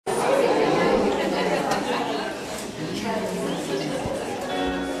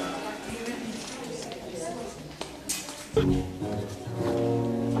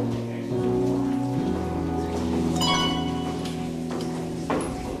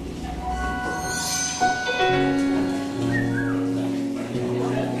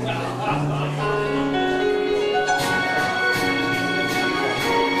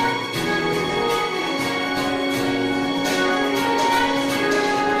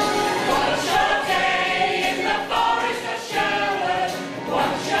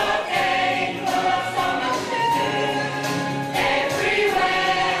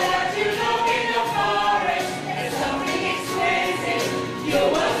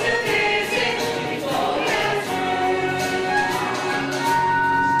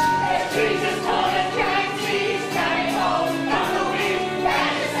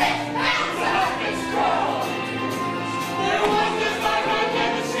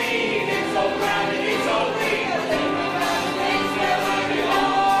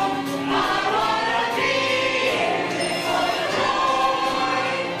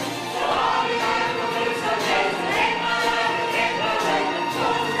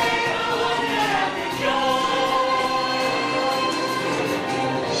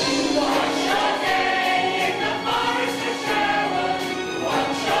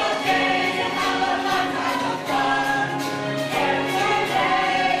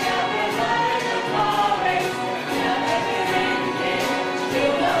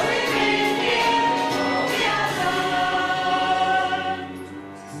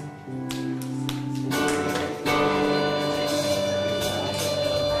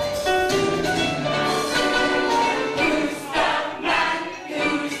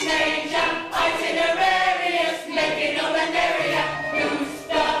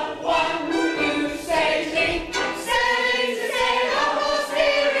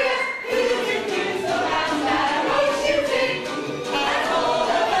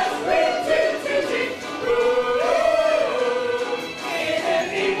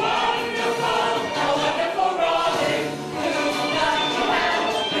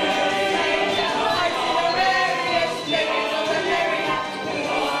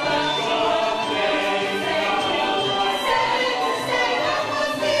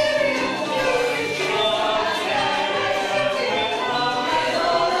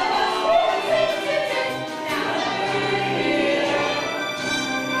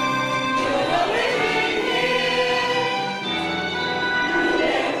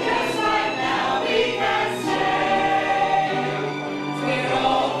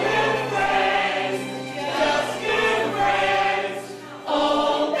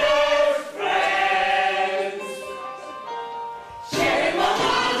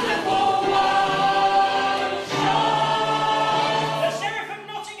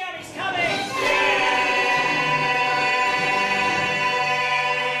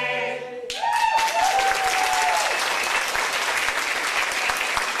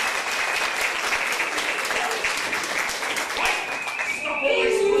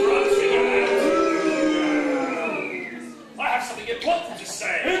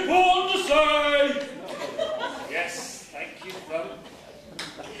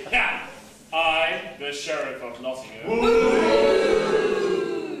the Sheriff of Nottingham,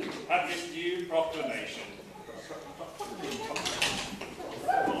 have this new proclamation.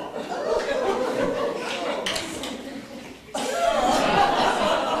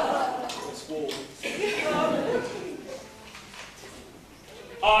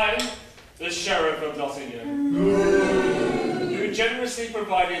 I, the Sheriff of Nottingham, who generously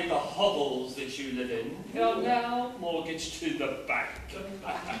provided the hovels that you live in, are now mortgaged to the bank.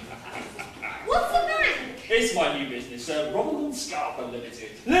 What's a bank? It's my new business, Robin Scarper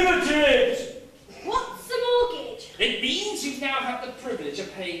Limited. Limited! What's a mortgage? It means you now have the privilege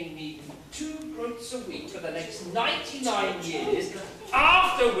of paying me 2 groats a week for the next 99 years,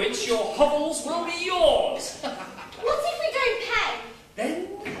 after which your hovels will be yours. What if we don't pay?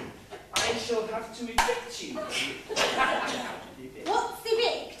 Then I shall have to evict you. What's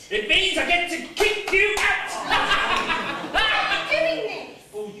evict? It means I get to kick you out! Why are you doing this?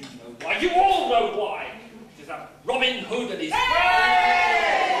 Oh, you know why. You all know why. It is that Robin Hood and his yes,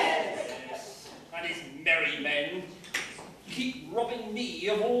 and his merry men keep robbing me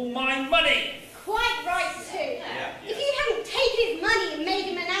of all my money. Quite right too. Yeah. If you hadn't taken his money and made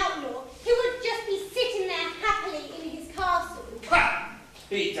him an outlaw, he would just be sitting there happily in his castle. Ha!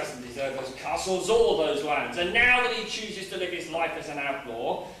 He doesn't deserve those castles or those lands, and now that he chooses to live his life as an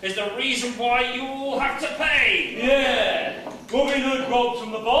outlaw, is the reason why you all have to pay. Yeah, Robin Hood robs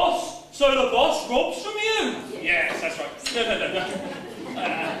from the boss, so the boss robs from you. Yes, that's right. No.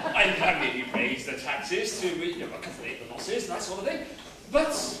 I merely raise the taxes to calculate the losses and that sort of thing.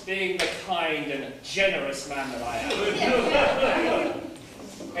 But being the kind and generous man that I am,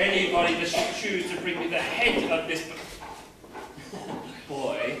 anybody that should choose to bring me the head of this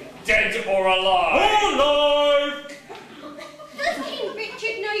boy, dead or alive. Alive! Does King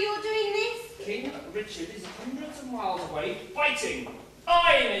Richard know you're doing this? King Richard is hundreds of miles away fighting.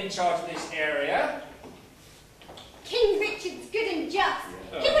 I'm in charge of this area. King Richard's good and just.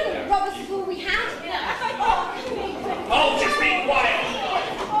 He wouldn't rob us of all we have. Oh, just be quiet!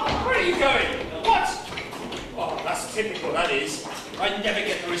 Where are you going? What? Oh, that's typical, that is. I never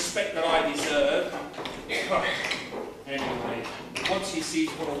get the respect that I deserve. Anyway, once he sees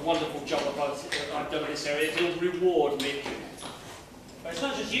what a wonderful job I've done in this area, he'll reward me. But it's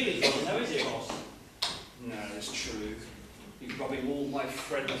not just you he's robbing, though, is it, boss? No, it's true. He's robbing all my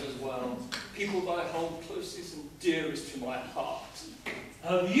friends as well. People that I hold closest and dearest to my heart.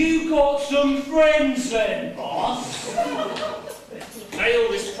 Have you got some friends then, boss?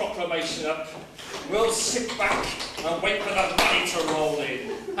 Nail this proclamation up. We'll sit back and wait for the money to roll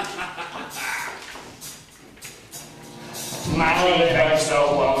in. Money makes the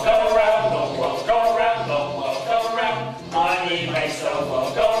world go round, the world go round, the world go round. Money makes the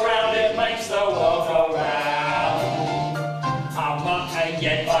world go round, it makes the world go round. I'm not paying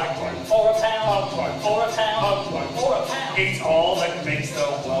yet, like one for a pound, one for a pound, one for a pound. It's all that makes the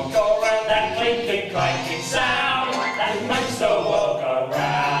world go round, that clinking, clanking sound that makes the world go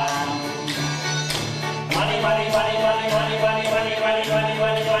round. Money, money, money, money, money, money, money, money, money,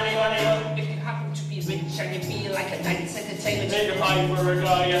 money, money, money. If you happen to be rich and you feel like a night's entertainment, take a pie for a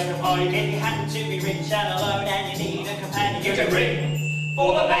guy, yes, a pie. If you happen to be rich and alone and you need a companion, you can ring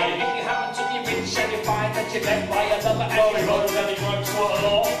for the maid. If you happen to be rich and you find that you're left by a lover and you roll and he won't swat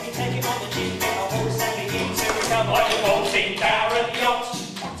along, if you take him on the cheap, get a horse and begin to recover like a bolting down at yacht.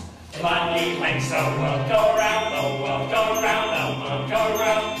 Money makes the world go round, the world go round, the world go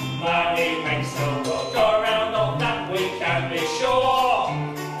round. Money makes the world go round, of that we can be sure.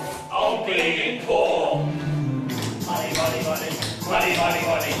 Oh, being poor. Money, money, money, money, money,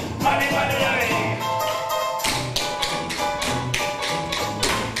 money, money, money, money.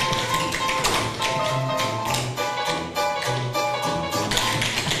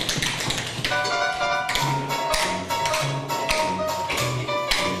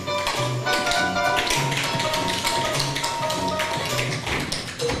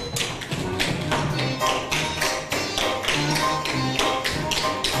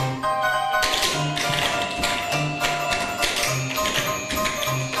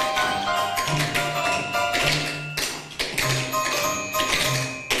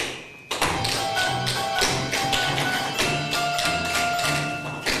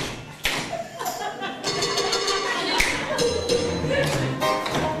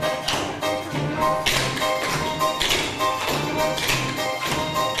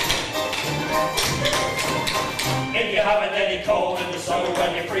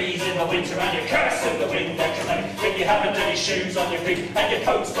 Shoes on your feet and your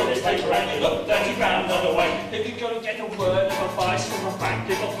coat's full of paper and you look dirty round the other way. If you go and get a word of advice from a frank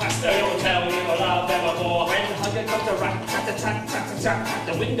little pastor, he'll tell you you'll love evermore. When hunger comes a rat, tat-a-tat, at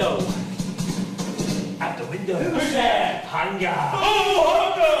the window. At the window. Who's there? Hunger. Oh,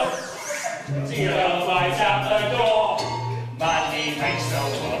 hunger! See your little lights out the door. Money makes the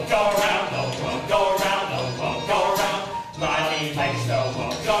world go round, the world go round, the world go round. Money makes the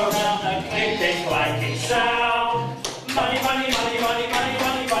world go round, a clicking, clanking sound. Money, money, money, money, money,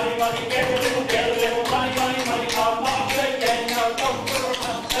 money, money, money, get a little, money, money, money, come on again, no,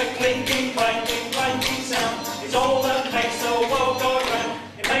 a clinking, clanking, clanking sound is all that makes the world go round,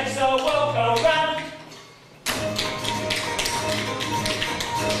 it makes the world go round.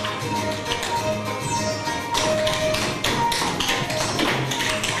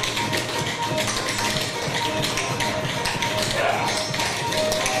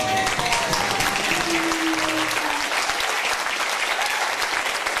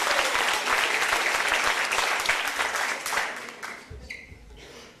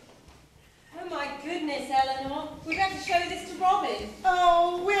 Eleanor, we've had to show this to Robin.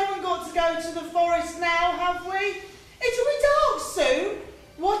 Oh, we haven't got to go to the forest now, have we? It'll be dark soon.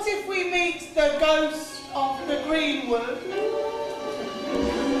 What if we meet the ghost of the Greenwood?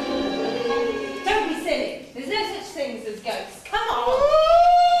 Don't be silly. There's no such things as ghosts. Come on.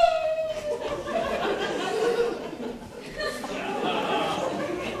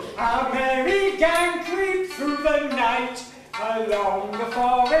 A merry gang creep through the night along the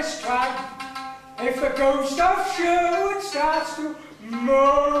forest track. If the ghost of Sherwood starts to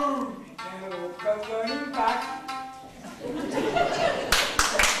moan, they'll go running back.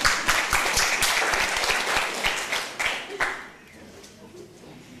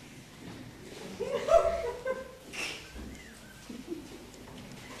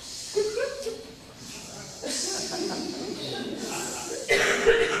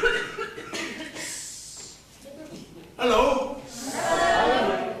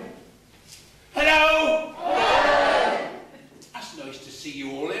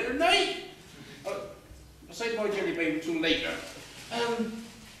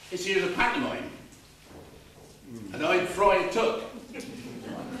 This here's a pantomime. And I'm Friar Tuck.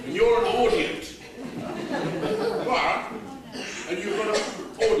 And you're an audience. You are. And you've got an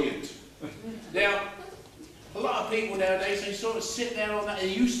audience. Now, a lot of people nowadays, they sort of sit there on that, they're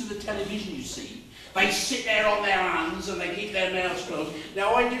used to the television, you see. They sit there on their hands and they keep their mouths closed.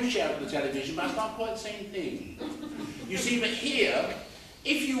 Now, I do shout at the television, but it's not quite the same thing. You see, but here,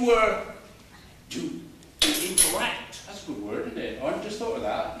 if you were to interact, that's a good word, isn't it? I just thought of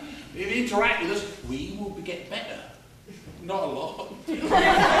that. If you interact with us, we will get better. Not a lot. We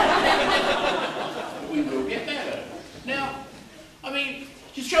will get better. Now, I mean,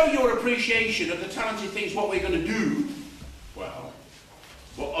 to show your appreciation of the talented things, what we're going to do, well,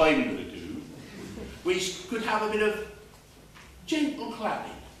 what I'm going to do, we could have a bit of gentle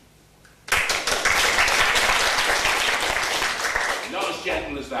clapping. Not as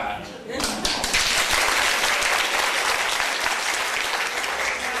gentle as that.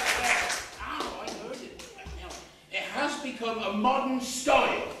 I heard it. It has become a modern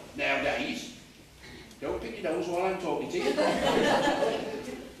style nowadays. Don't pick your nose while I'm talking to you.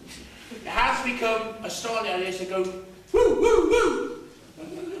 It has become a style nowadays to go woo, woo, woo.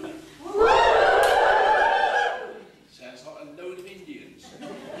 Sounds like a load of Indians.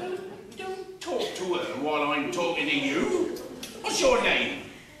 Don't talk to her while I'm talking to you. What's your name?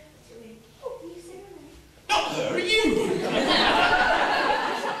 Not her, you.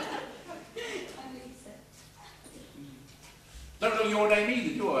 Don't know your name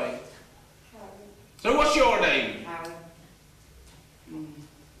either, do I? So what's your name?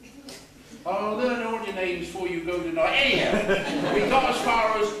 I'll learn all your names before you go tonight. Anyhow, we got as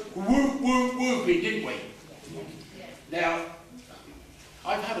far as whoop, whoop, whooping, didn't we? Now,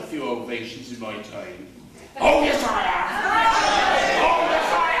 I've had a few ovations in my time. Oh, yes, I have! Oh,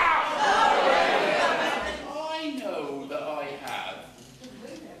 yes, I have! I know that I have.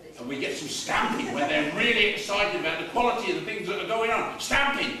 And we get some stamping when they're really excited about the quality of the things that are going on.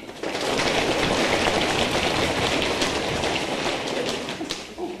 Stamping!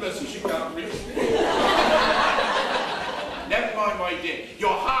 Oh, bless her, she can't reach. Never mind, my dear.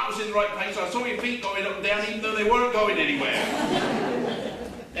 Your heart was in the right place. I saw your feet going up and down, even though they weren't going anywhere.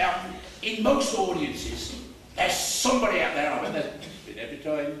 Now, in most audiences, there's somebody out there, I bet there's been every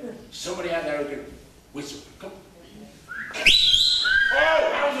time, somebody out there who can whistle. Come. Oh,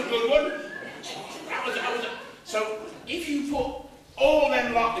 that was a good one. That was a... So, if you put all of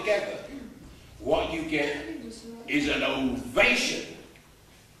them lot together, what you get is an ovation.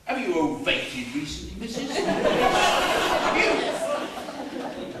 Have you ovated recently, missus? Have you?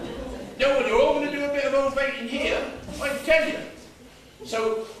 No, well, you're all going to do a bit of ovating here, I can tell you.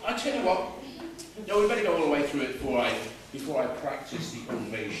 So, I tell you what, no, we better go all the way through it before I practice the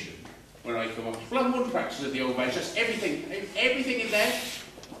ovation when I come on. Well, I wouldn't practice the ovation, just everything in there.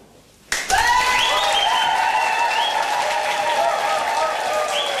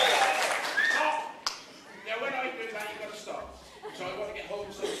 Now, when I do that, you've got to stop. So I want to get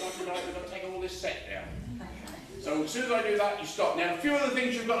home sometime tonight, we've got to take all this set down. So as soon as I do that, you stop. Now, a few other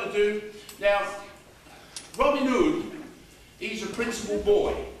things you've got to do. Now, Robin Hood, he's a principal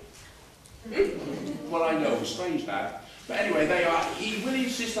boy. Well, I know, strange that. But anyway, he will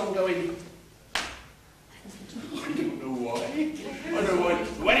insist on going... I don't know why. I don't know why.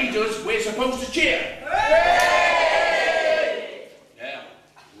 When he does, we're supposed to cheer. Hey! Now,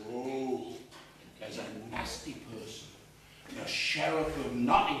 whoa, there's a nasty person. The Sheriff of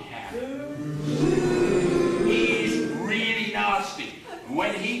Nottingham. He's really nasty. And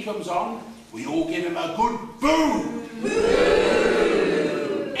when he comes on, we all give him a good boo.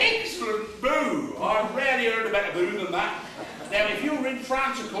 Excellent boo. I've rarely heard a better boo than that. Now, if you were in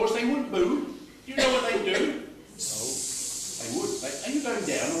France, of course, they wouldn't boo. Do you know what they do? No. They would. Are you going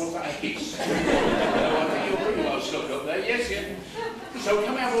down, or was that a hiss? No, I think you're pretty well stuck up there. Yes, yeah. So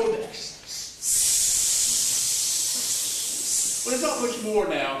come out all this. Well, there's not much more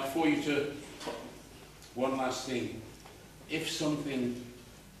now for you to... One last thing. If something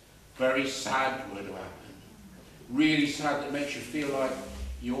very sad were to happen, really sad that makes you feel like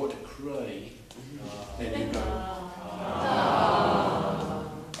you ought to cry, then you go...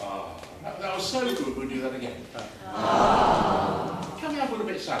 That was so good, we'll do that again. Can we have one a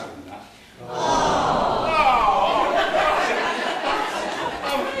bit sadder than that?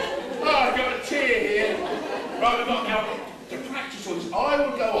 I've got a tear here. Right, we've got now to practice on this. I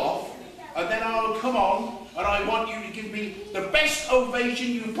will go off, and then I will come on, and I want you to give me the best ovation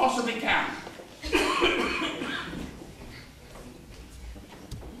you possibly can.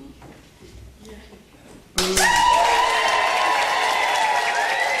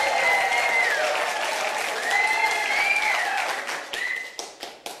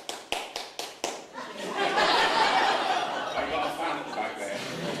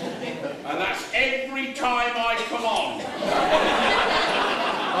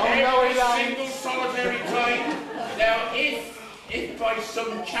 round every time. Now, if by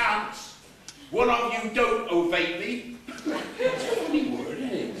some chance one of you don't obey me, it's a funny word,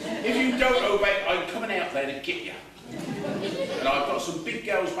 isn't it? If you don't obey, I'm coming out there to get you. And I've got some big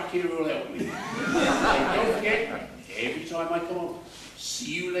girls back here who will help me. And don't forget, every time I come on,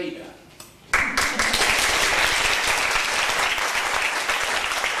 see you later.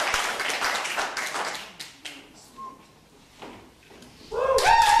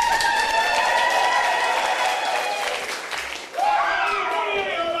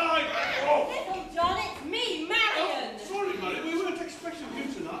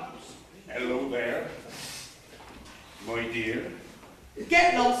 Hello there, my dear.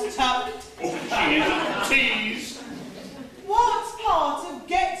 Get lost, Thump. Oh, tease. What part of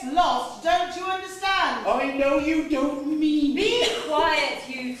get lost don't you understand? I know you don't mean. Be quiet,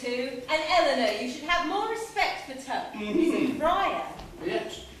 you two. And Eleanor, you should have more respect for Thump. He's a friar.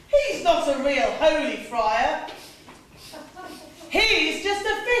 Yes. He's not a real holy friar. He's just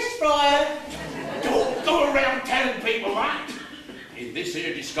a fish friar. Don't go around telling people that. In this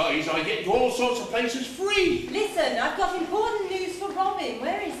here disguise, I get to all sorts of places free. Listen, I've got important news for Robin.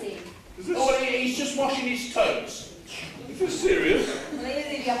 Where is he? Oh, he's just washing his toes. Is this serious? Well, it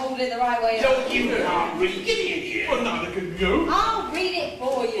is if you hold it the right way. Don't you can't read. Get in here. Well, neither can you. I'll read it for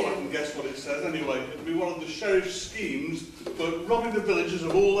Well, I you. can guess what it says anyway. It'll be one of the sheriff's schemes for robbing the villagers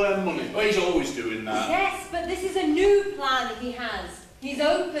of all their money. Well, he's always doing that. Yes, but this is a new plan he has. He's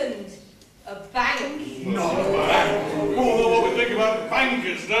opened a bank. Not a bank. Oh, we think about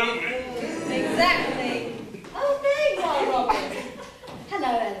bankers, don't we? Exactly. Oh, there you are, Robin. Hello,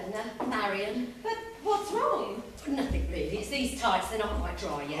 Eleanor. Marian. But what's wrong? Nothing really. It's these tights. They're not quite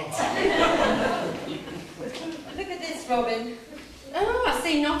dry yet. Look at this, Robin. Oh, I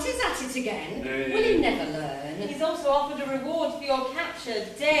see Notty's at it again. Will he never learn? He's also offered a reward for your capture,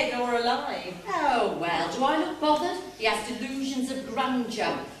 dead or alive. Oh, well, do I look bothered? He has delusions of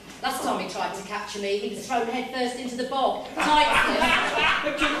grandeur. Last time he tried to capture me, he was thrown headfirst into the bog. Tight.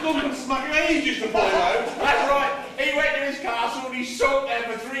 It took Thump and Smackem ages to pull him out. That's right. He went to his castle and he soaked there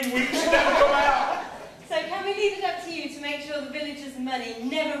for 3 weeks and never come out. So can we leave it up to you to make sure the villagers' money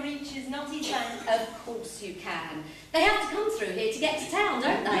never reaches Notty's bank? Of course you can. They have to come through here to get to town,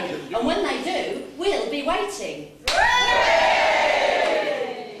 don't they? And when they do, we'll be waiting.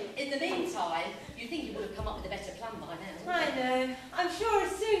 In the meantime, you'd think you would have come up with a better plan by now. I know. I'm sure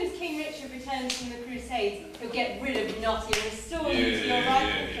as soon as King Richard returns from the Crusades, he'll get rid of Notty and restore him to your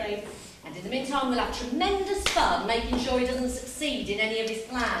rightful place. And in the meantime, we'll have tremendous fun making sure he doesn't succeed in any of his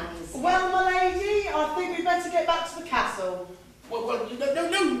plans. Well, my lady, I think we'd better get back to the castle. Well, no.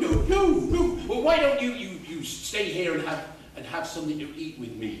 Well, why don't you stay here and have something to eat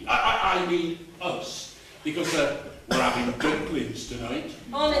with me? I mean us, because we're having dumplings tonight.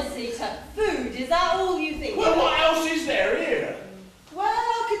 Honestly, Tuck, food, is that all you think? Well, what else is there here? Well,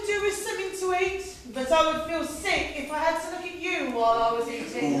 I could do with something to eat, but I would feel sick if I had to look at you while I was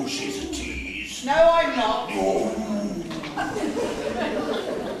eating. Oh, she's a tease. No, I'm not.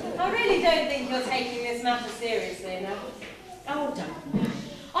 I really don't think you're taking this matter seriously enough. Oh, don't.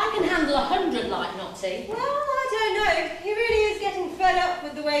 I can handle 100 like Notty. Well, I don't know. He really is getting fed up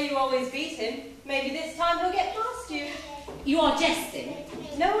with the way you always beat him. Maybe this time he'll get past you. You are jesting.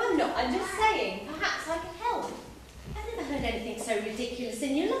 No, I'm not. I'm just saying, perhaps I can help. I've never heard anything so ridiculous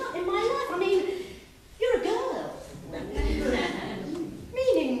in my life. I mean, you're a girl.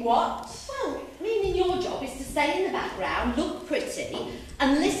 Meaning what? Well, meaning your job is to stay in the background, look pretty,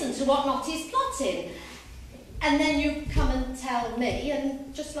 and listen to what Notty's plotting. And then you come and tell me,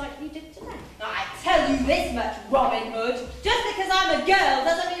 and just like you did today. I tell you this much, Robin Hood. Just because I'm a girl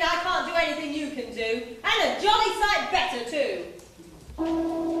doesn't mean I can't do anything you can do. And a jolly sight better, too.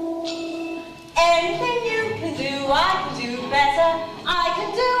 Anything you can do, I can do better. I can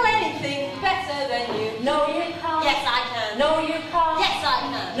do anything better than you. No, you can't. Yes, I can. No, you can't. Yes, I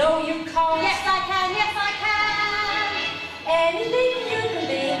can. No, you can't. Yes, I can. Yes, I can. Anything you can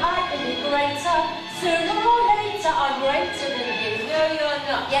be, I can be greater. Sooner or later, I'm greater than you. No, you're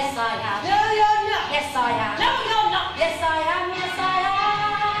not. Yes, I am. No, you're not. Yes, I am. No, you're not. Yes, I am. Yes, I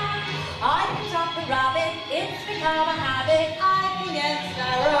am. I can trap a rabbit. It's become a habit. I can get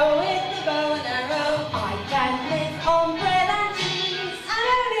sparrow with the bow and arrow. I can live on bread and cheese. I'm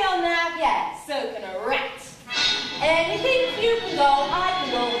only on that. Yes. So can a rat. Anything you can go, I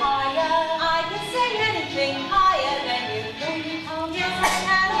can go higher. I can sing anything higher than you. No, you can't. Yes, I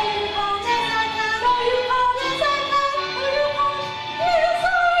can. No, you can't. Yes, I can. No, you can't. Yes, I can. No, you can't. Yes,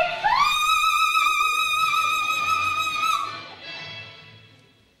 I can.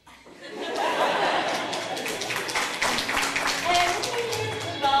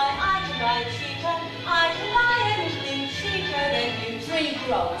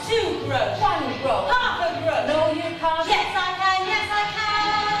 grow, 2 grow, 1 grow, half a grow. No, you can't. Yes, I can, yes, I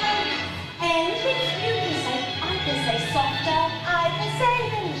can. Anything you can say, I can say softer. I can say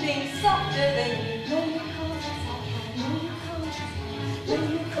anything softer than you. No, you can't. Yes, I can. No, you can't. No,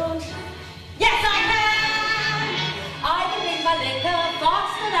 you can't. Yes, I can. I can drink my liquor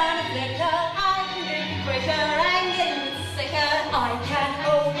faster than a flicker. I can drink it quicker and get it sicker. I can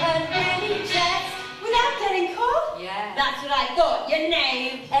open any chest. Without getting caught? Yeah. That's what I thought, your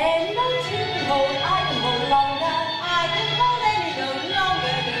name. Any note you can hold, I can hold longer. I can hold any note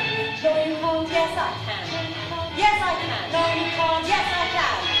longer than you. No, you can't. Yes, I can. Yes, I can. No, you can't. Yes, I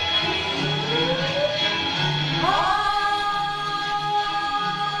can.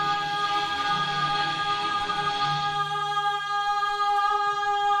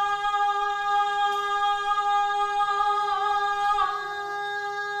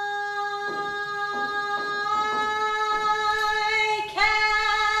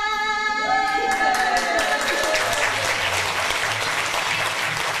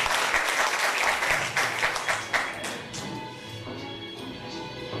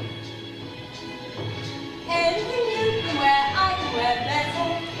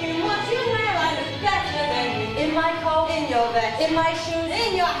 In my shoes,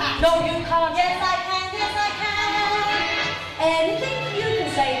 in your hat. No, you can't. Yes, I can. Yes, I can. Anything you can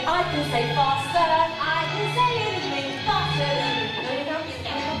say, I can say faster. I can say anything faster than you. No, you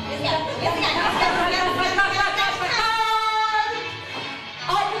can't. Yes, I can.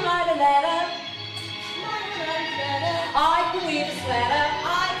 I can write a letter. I can weave a sweater.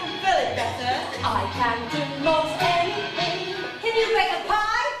 I can fill it better. I can do most anything. Can you bake a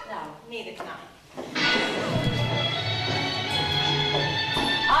pie? No. Neither can I.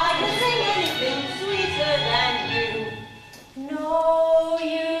 I can sing anything sweeter than you. No,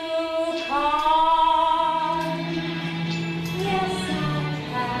 you can't. Yes, I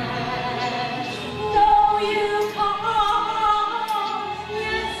can. No, you can't.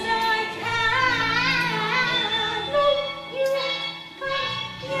 Yes, I can. No, you can't.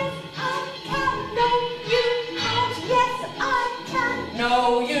 Yes, I can. No, you can't. Yes, I can.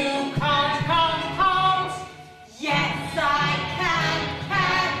 No, you can't. Yes, I can.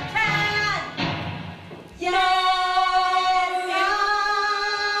 Yes,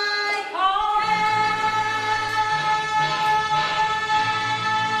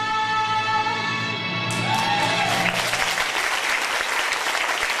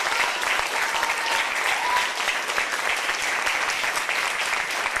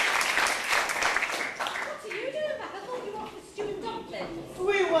 No.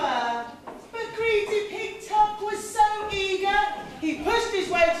 We were, but greedy Pig Tuck was so eager, he pushed his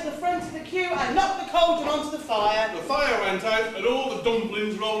way to the front of the queue and knocked the cauldron onto the fire. The fire went out and all the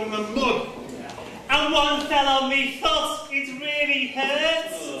dumplings rolled in the mud. And one fell on me foot. It really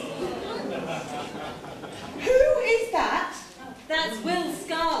hurts. Who is that? that's Will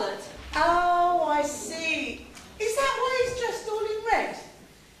Scarlett. Oh, I see. Is that why he's dressed all in red?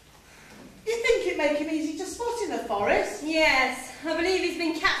 You think it'd make him easy to spot in the forest? Yes, I believe he's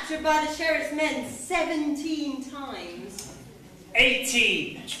been captured by the sheriff's men 17 times.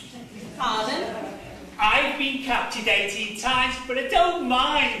 18. Pardon? I've been captured 18 times, but I don't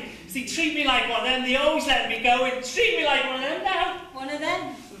mind. They treat me like one of them. They always let me go and treat me like one of them now. One of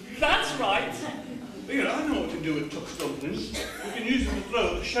them? That's right. Here, I know what to do with Tuck's dumplings. We can use them to throw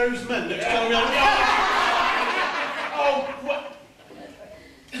at the sheriff's men next time we have Oh, what?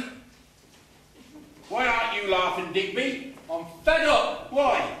 Why aren't you laughing, Digby? I'm fed up.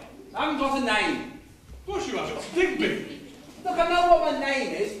 Why? I haven't got a name. Of course you have, it's Digby. Look, I know what my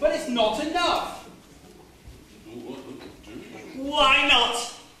name is, but it's not enough. Why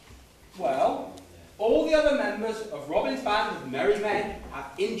not? Well, all the other members of Robin's band of merry men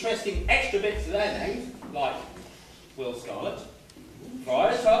have interesting extra bits to their names, like Will Scarlett,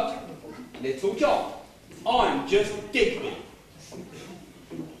 Friar Thump, Little John. I'm just Digby.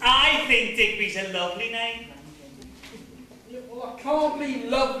 I think Digby's a lovely name. Well, I can't be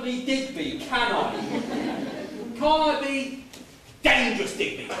lovely Digby, can I? Can't I be dangerous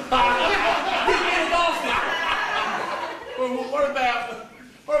Digby? Digby the Dawson! Well, what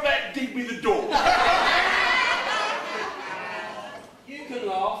about Digby the dog? You can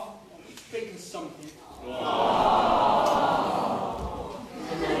laugh. Think of something.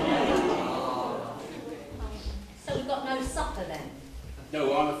 So we've got no supper then?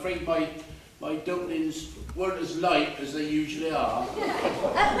 No, I'm afraid my dumplings weren't as light as they usually are.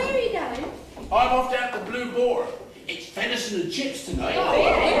 Where are you going? I'm off down to the Blue Boar. It's venison and chips tonight. Oh,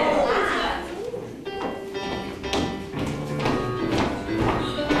 yeah.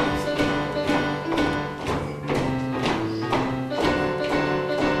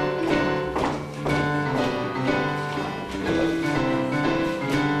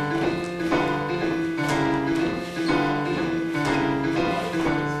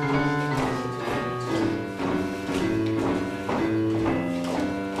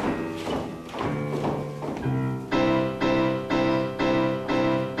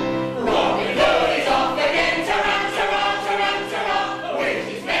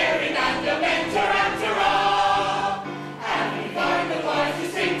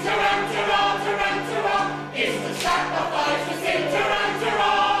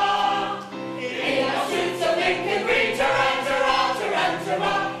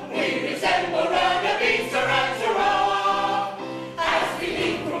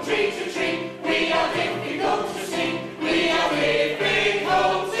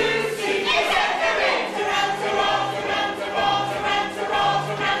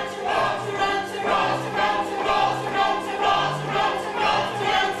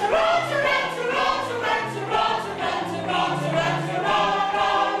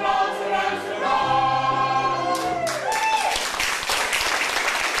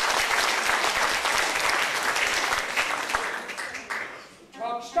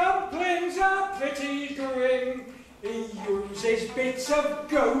 pretty grim. He uses bits of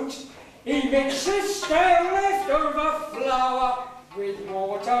goat. He mixes stale leftover flour with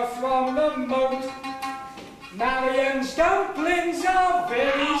water from the moat. Marian's dumplings are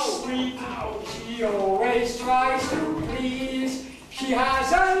very sweet. She always tries to please. She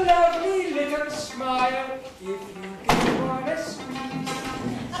has a lovely little smile if you give her a squeeze.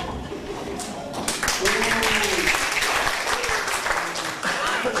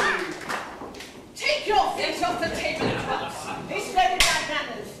 Take your feet off the table at once. It's very bad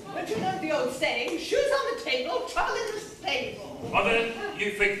manners. Don't you know the old saying, shoes on the table, trouble in the stable? Mother,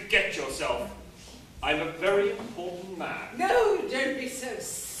 you forget yourself. I'm a very important man. No, don't be so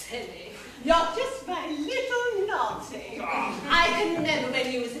silly. You're just my little Naughty. I can remember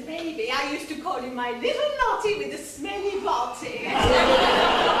when you was a baby, I used to call you my little Naughty with a smelly body.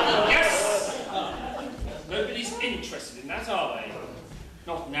 Yes! Nobody's interested in that, are they?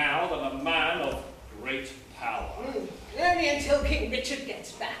 Not now that I'm a man of great power. Only until King Richard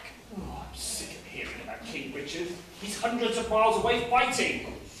gets back. Oh, I'm sick of hearing about King Richard. He's hundreds of miles away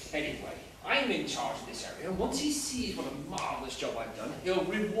fighting. Anyway, I'm in charge of this area, and once he sees what a marvellous job I've done, he'll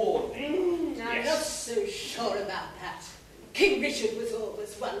reward me. I'm not so sure about that. King Richard was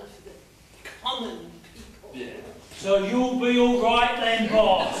always one for the common people. Yeah. So you'll be all right then,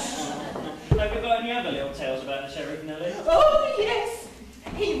 boss. Have you got any other little tales about the sheriff, Nellie? Oh, yes.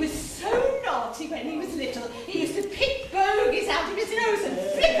 He was so naughty when he was little. He used to pick bogies out of his nose and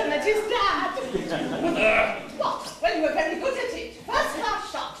flick them at his dad. What? Well, you were very good at it. First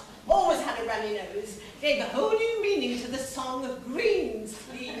class shot. Always had a runny nose. Gave a whole new meaning to the song of Greens,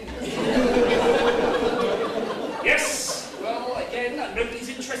 please. Yes! Well, again, nobody's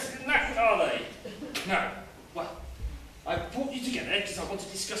interested in that, are they? No. Well, I've brought you together because I want to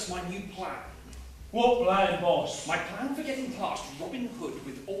discuss my new plan. What plan, boss? My plan for getting past Robin Hood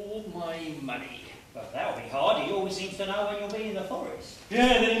with all my money. Well, that'll be hard. He always seems to know when you'll be in the forest. Yeah,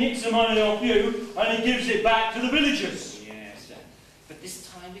 then he nicks the money off you and he gives it back to the villagers. Yes, but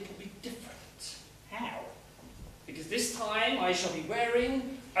this time it can be different. How? Because this time I shall be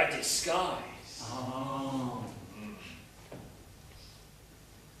wearing a disguise. Oh.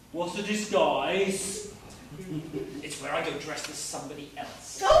 What's the disguise? It's where I go dressed as somebody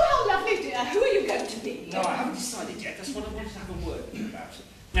else. Oh, how lovely, dear. Who are you going to be? No, I haven't decided yet. That's what I wanted to have a word with you about.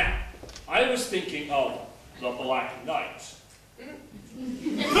 Now, I was thinking of the Black Knight.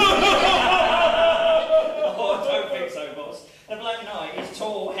 Oh, I don't think so, boss. The Black Knight is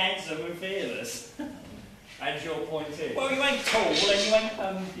tall, handsome and fearless. And your point is? Well, you ain't tall, and you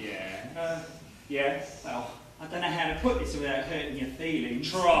ain't, Yeah. yeah, well, I don't know how to put this without hurting your feelings.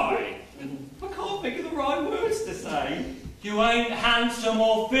 Try. I can't think of the right words to say. You ain't handsome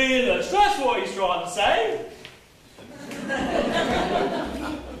or fearless. That's what he's trying to say.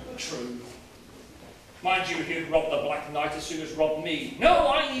 True. Mind you, he'd rob the Black Knight as soon as rob me. No,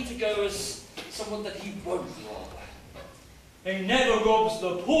 I need to go as someone that he won't rob. He never robs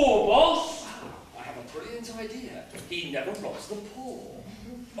the poor, boss. I have a brilliant idea. He never robs the poor.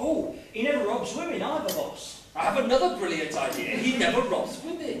 Oh, he never robs women either, boss. I have another brilliant idea. He never robs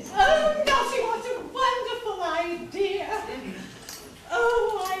women. Oh, Naughty, what a wonderful idea.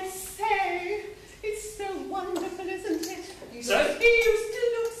 Oh, I say, it's so wonderful, isn't it? So? He used to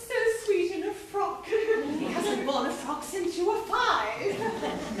look so sweet in a frock. He hasn't worn a frock since you were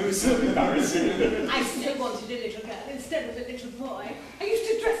 5. It was so embarrassing. I still wanted a little girl instead of a little boy. I used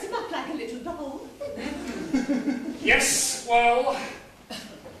to dress him up like a little doll. Yes, well,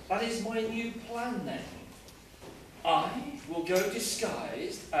 that is my new plan then. I will go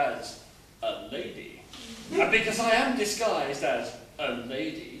disguised as a lady. And because I am disguised as a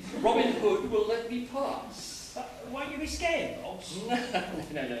lady, Robin Hood will let me pass. Won't you be scared, boss?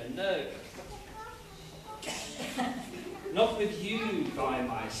 No. Not with you by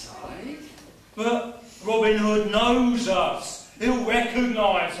my side. But Robin Hood knows us. He'll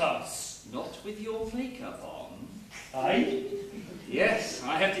recognise us. Not with your makeup on. Eh? Yes,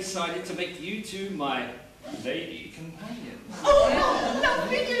 I have decided to make you two my lady companions. Oh, how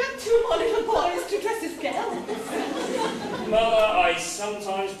lovely! You have 2 more little boys to dress as girls. Mother, I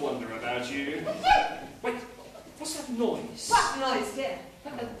sometimes wonder about you. Wait, what's that noise? What noise, dear?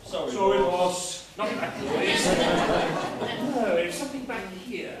 Sorry, boss. Not that noise. No, it was something back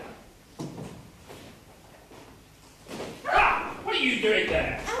here. Ah! What are you doing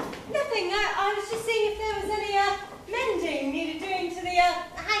there? Nothing. I was just seeing if there was any mending needed doing to the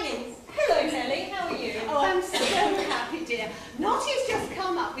hangings. Hello, Nellie. How are you? Oh, I'm so happy, dear. Notty's just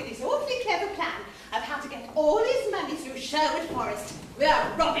come up with this awfully clever plan of how to get all his money through Sherwood Forest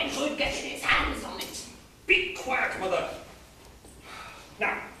without Robin Hood getting his hands on it. Be quiet, Mother.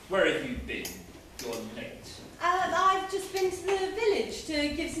 Now, where have you been? You're late. I've just been to the village to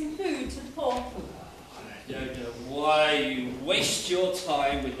give some food to the poor. I don't know why you waste your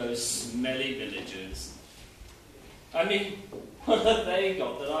time with those smelly villagers. I mean, what have they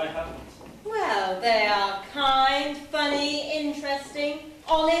got that I haven't? Well, they are kind, funny, interesting,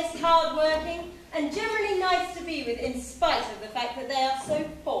 honest, hard-working, and generally nice to be with in spite of the fact that they are so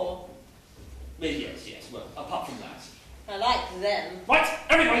poor. Well, yes, well, apart from that. I like them. Right,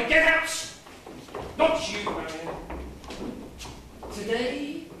 everybody, get out! Not you, Marian.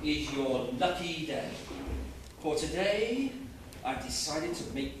 Today is your lucky day. For today, I've decided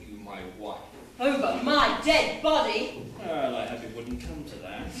to make you my wife. Over my dead body? Well, I hope it wouldn't come to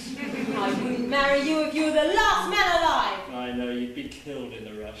that. I wouldn't marry you if you were the last man alive. I know, you'd be killed in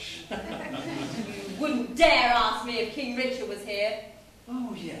the rush. You wouldn't dare ask me if King Richard was here.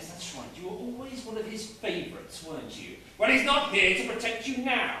 Oh, yes, that's right. You were always one of his favourites, weren't you? Well, he's not here to protect you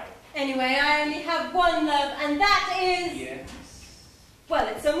now. Anyway, I only have one love, and that is... Yes? Well,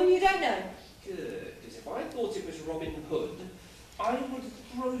 it's someone you don't know. Good, because if I thought it was Robin Hood, I would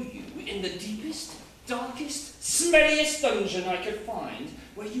throw you in the deepest, darkest, smelliest dungeon I could find,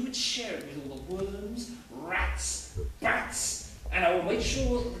 where you would share it with all the worms, rats, bats, and I will make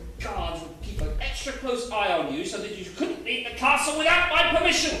sure that the guards would keep an extra close eye on you so that you couldn't leave the castle without my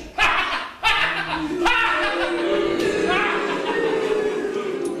permission.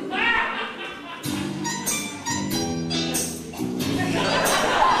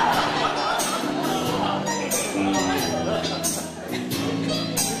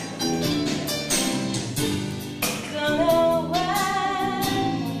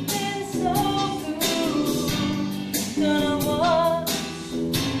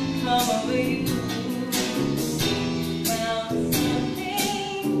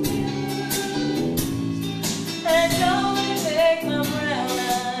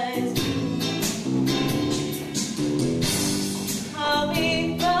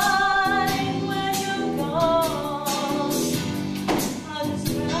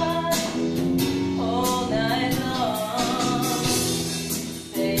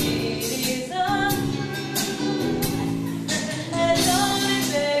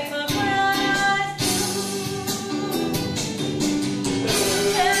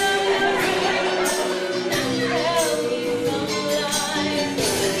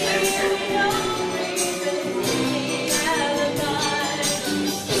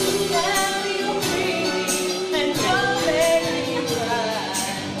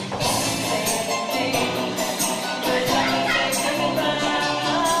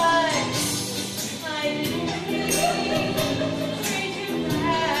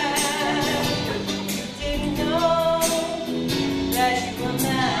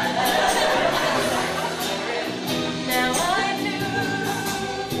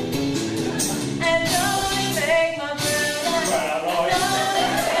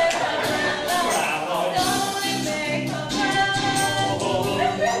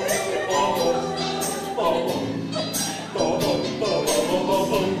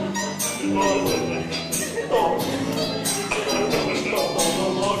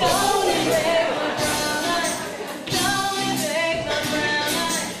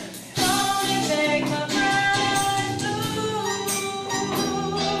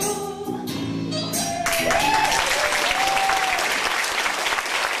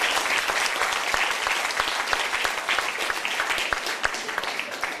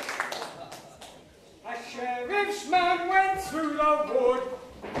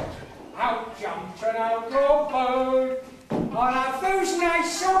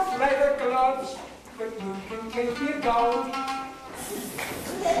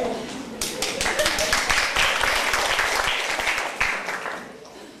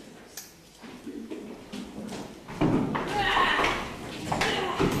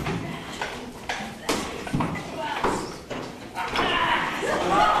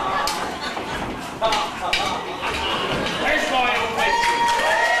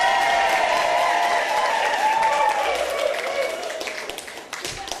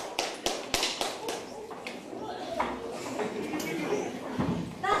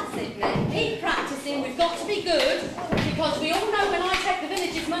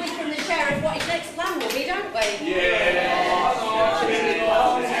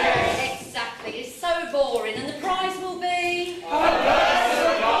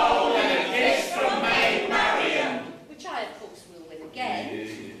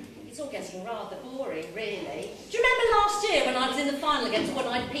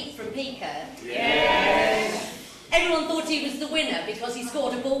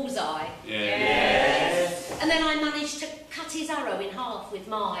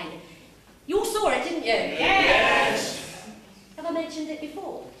 You all saw it, didn't you? Yes. Have I mentioned it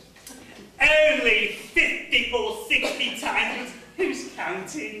before? Only 50 or 60 times. Who's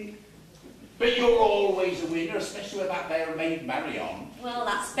counting? But you're always a winner, especially with that there Maid Marian. Well,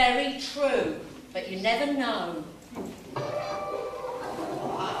 that's very true, but you never know. Little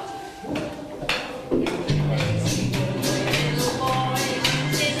boy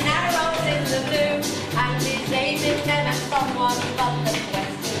shoots his arrows in the blue, and his aim is never someone, but the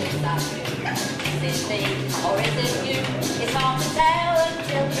question is that is it me or is it you? It's hard to tell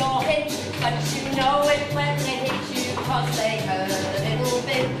until you're hit, but you know it when they hit you, 'cause they hurt a little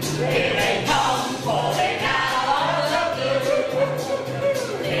bit. Here they come, falling out of the blue.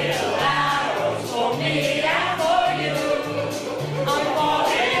 Little arrows for me and for you. I'm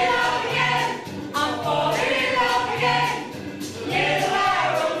falling in love again. I'm falling in love again. Little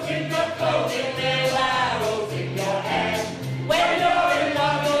arrows in your clothing, little arrows in your hair. When you're in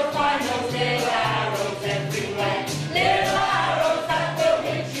love, you'll find those little arrows everywhere. Little arrows that will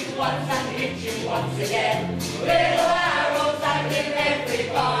hit you once and hit you once again. Little arrows that hit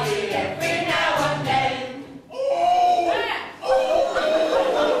everybody every now and then.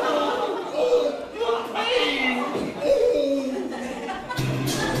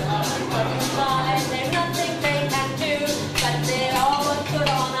 There's nothing they can do, but they're always put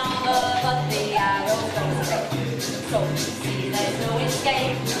on armor, but the arrows don't stick. So you see there's no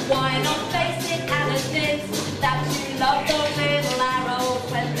escape. Why not face it and admit that you love those little arrows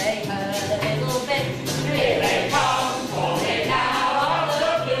when they hurt a little bit? Here they come, falling out of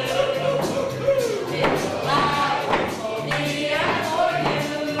the blue. Little arrows for me and for you.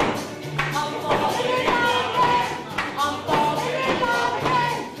 I'm falling in love again. I'm falling in love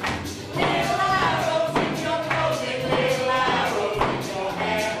again. Little arrows in your clothing, little arrows in your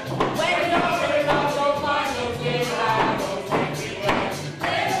hair. When you're in love, you'll find those little arrows everywhere.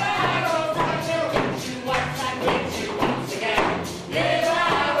 Little arrows that will hit you once and hit you once again. Little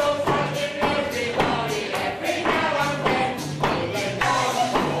arrows that hit everybody every now and then. Here they come,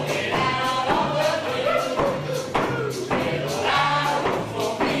 falling out of the blue. Little arrows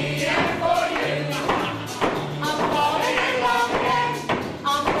for me and for you. I'm falling in love again.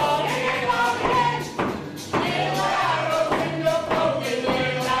 I'm falling in love again. Little arrows in your clothing,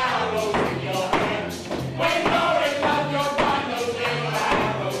 little arrows in your hair. When you're in love, you'll find those little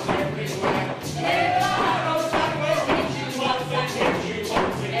arrows everywhere. Little arrows that will hit you once and hit you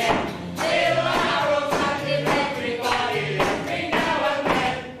once again. Little arrows that hit everybody every now and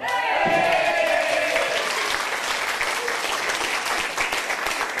then.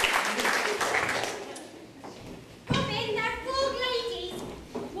 Come in, they're 4 ladies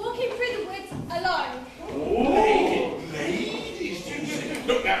walking through the woods alone. Ladies,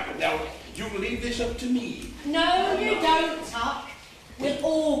 look now, you leave this up to me. No, you don't, Tuck. We'll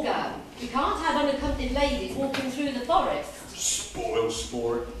all go. We can't have unaccompanied ladies walking through the forest. Spoil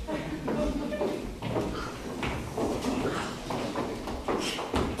sport.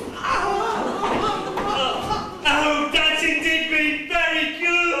 Oh, that's indeed been very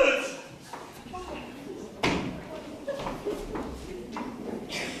good.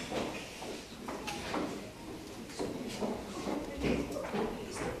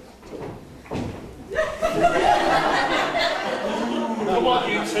 Come on,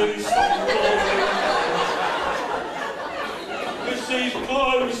 you two, stop calling. With these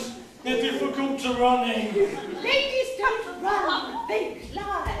clothes, they're difficult to run in. Ladies don't run, they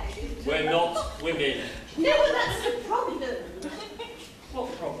glide. We're not women. No, well, that's the problem. What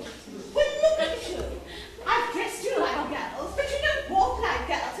problem? Well, look at you. I've dressed you like girls, but you don't walk like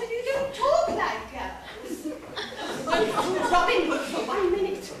girls and you don't talk like girls. Robin Hood for 1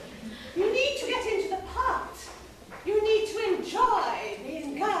 minute. You need to get into the part. You need to enjoy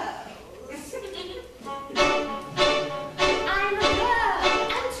being girls. I'm a girl,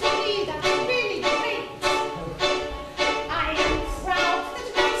 and to me that's really great. I am proud that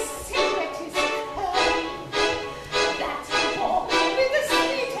my silhouette is curvy, that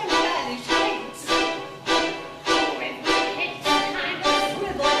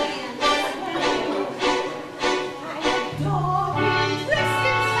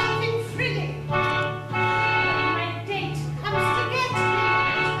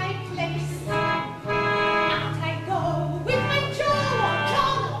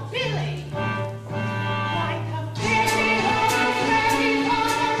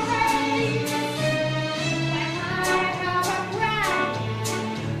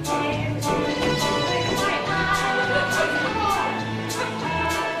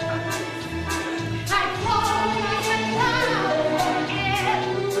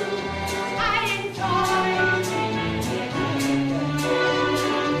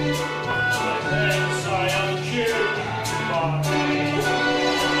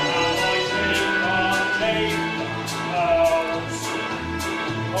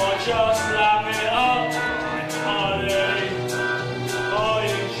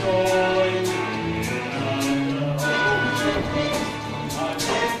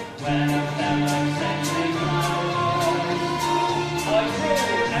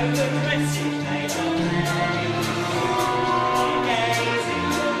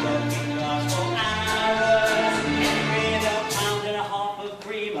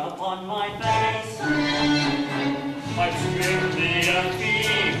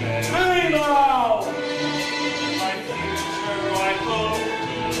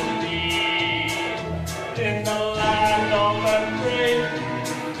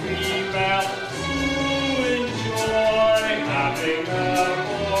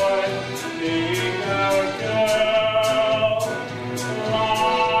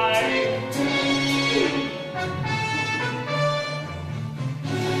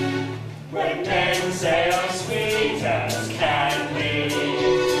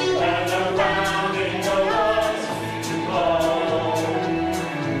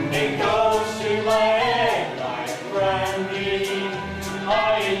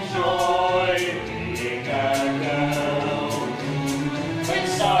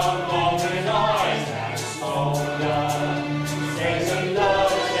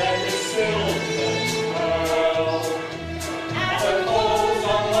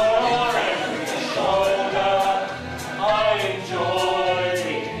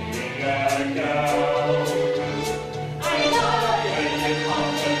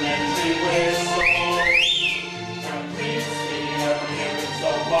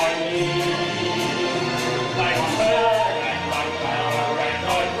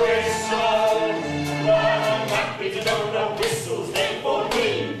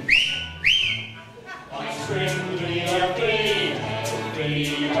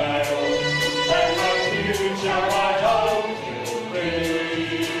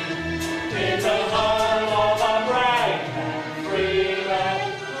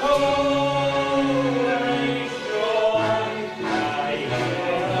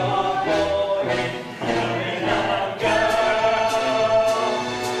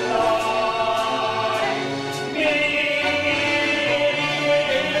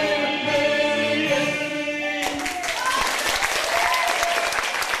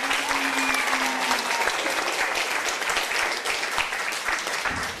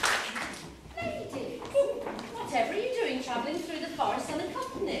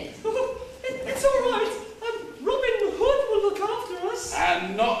isn't it? It's all right. Robin Hood will look after us.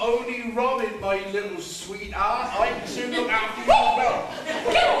 And not only Robin, my little sweetheart, I can soon look after you as well.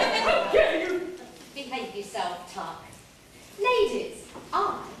 How dare you? Behave yourself, Tuck. Ladies,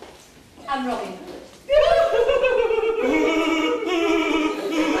 I am Robin Hood.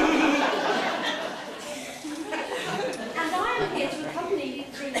 And I am here to accompany you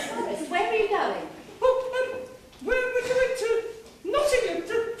through the forest. Where are you going? We're going to Nottingham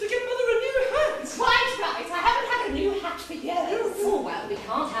to get Mother a new hat. Quite right. I haven't had a new hat for years. Oh, well, we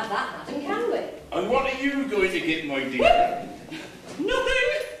can't have that, madam, can we? And what are you going to get, my dear?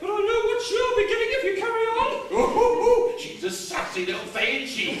 Nothing, but I know what you'll be getting if you carry on. Oh, she's a sassy little thing,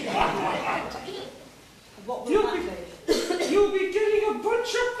 isn't she? What will that be? You'll be getting a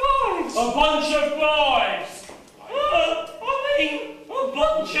bunch of fives. A bunch of fives! I mean, a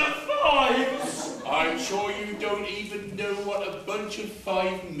bunch of fives! I'm sure you don't even know what a bunch of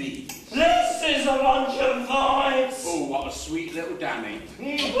five means. This is a bunch of fives! Oh, what a sweet little Danny.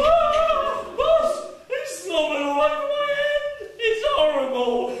 Boss, it's slobbing all over my head. It's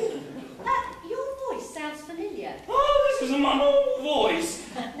horrible. Your voice sounds familiar. Oh, this isn't my normal voice.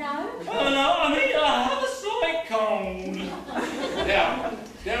 No? Oh, no, I mean, I have a slight cold.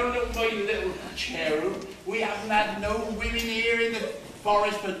 Now look, my little cherub. We haven't had no women here in the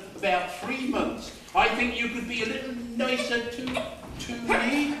forest for about 3 months. I think you could be a little nicer to me.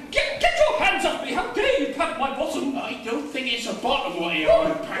 Get your hands off me! How dare you pat my bottom? I don't think it's a bottom what you're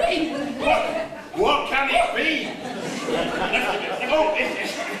unpacking. What can it be? Oh,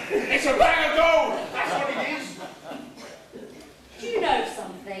 it's a bag of gold. That's what it is. Do you know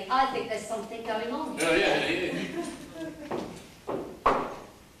something? I think there's something going on. Yeah.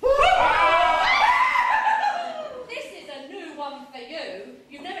 This is a new one for you.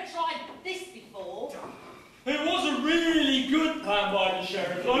 You've never tried this before. It was a really good plan by the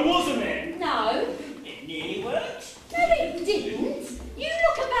sheriff, though, wasn't it? No. It nearly worked. No, it didn't. You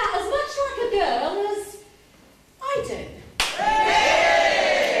look about as much like a girl as I do.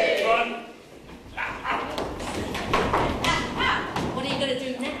 Run. What are you going to do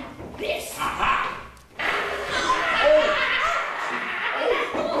now? This.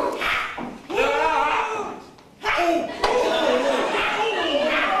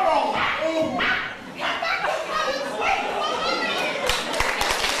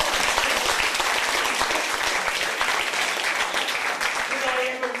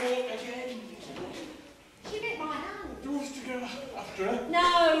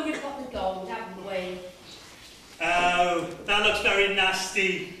 No, we've got the gold, haven't we? Oh, that looks very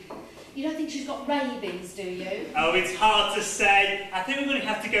nasty. You don't think she's got rabies, do you? Oh, it's hard to say. I think we're going to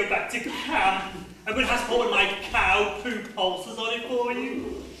have to go back to camp. I'm going to have to put my cow poo pulses on it for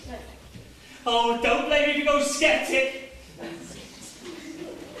you. Oh, don't blame me if you go skeptic.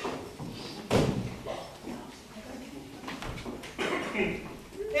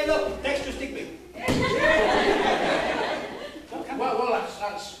 Here, look, Dexter's Digby. Well,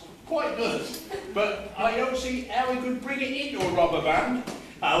 that's quite good. But I don't see how we could bring it into a robber band.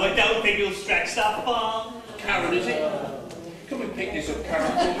 Oh, I don't think you'll stretch that far. Karen, is it? Come and pick this up,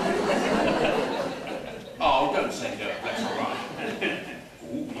 Karen. Oh, don't say that. That's all right.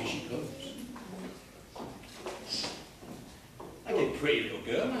 Oh, here she comes. I did pretty little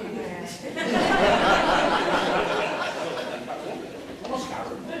girl. What's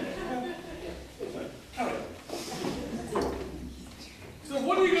Karen? Karen. So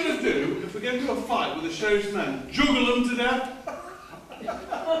what are you going to do if we get into a fight with the sheriff's men? Juggle them to death?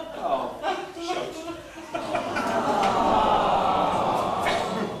 Oh, shucks.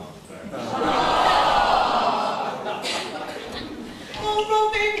 Oh,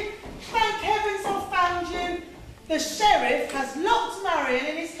 Robin, thank heavens I found you. The sheriff has locked Marian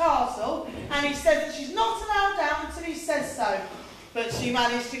in his castle, and he said that she's not allowed out until he says so. But she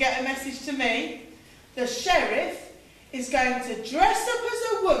managed to get a message to me. The sheriff is going to dress up as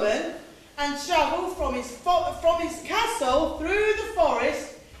a woman and travel from his castle through the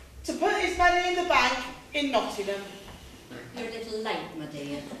forest to put his money in the bank in Nottingham. You're a little late, my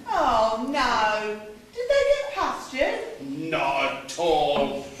dear. Oh, no. Did they get past you? Not at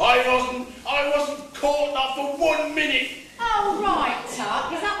all. I wasn't caught up for 1 minute. Oh, right,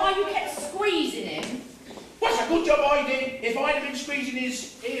 Tuck. Is that why you kept squeezing him? What's a good job I did. If I'd have been squeezing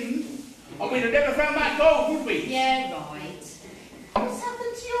him, we'd have never found that gold, would we? Yeah, right. What's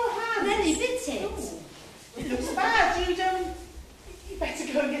happened to your hand? Nellie bit it. Oh, it looks bad. You better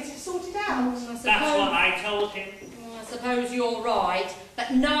go and get it sorted out. That's what I told him. I suppose you're right,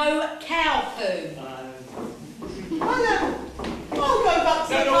 but no cow poo. Helen, I'll go back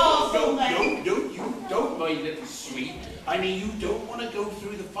to the castle then. No, you don't, my little sweet. I mean, you don't want to go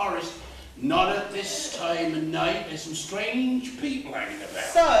through the forest. Not at this time of night. There's some strange people hanging about.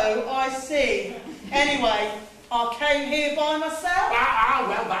 So, I see. Anyway, I came here by myself.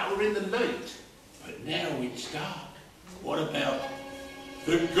 Well, that were in the light. But now it's dark. What about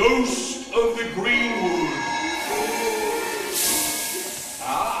the ghost of the Greenwood? I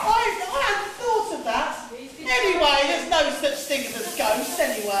hadn't thought of that. Anyway, there's no such thing as a ghost,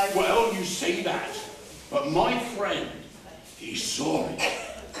 anyway. Well, you say that. But my friend, he saw it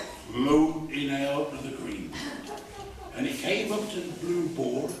floating out of the Greenwood. And it came up to the Blue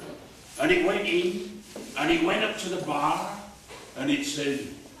Boar, and it went in, and it went up to the bar, and it said,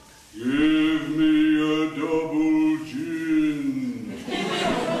 "Give me a double gin."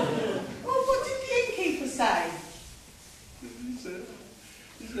 Well, what did the innkeeper say? He said,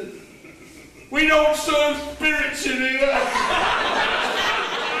 "We don't serve spirits in here."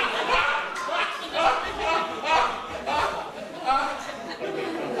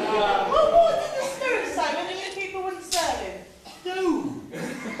 Well, what did the spirit say when the innkeeper wouldn't serve him? No.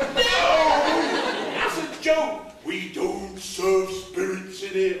 That's a joke. We don't serve spirits in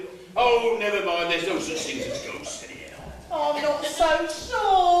here. Oh, never mind. There's no such thing as ghosts in here. I'm not so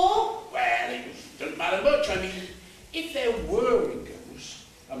sure. Well, it doesn't matter much. I mean, if there were a ghost,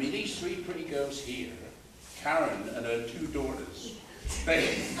 I mean, these three pretty girls here, Karen and her two daughters,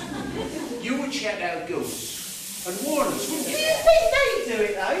 you would shout out ghosts and warn us, wouldn't you? Do you think they'd do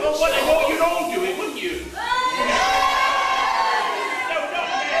it, though? Oh, well, you'd all do it, wouldn't you?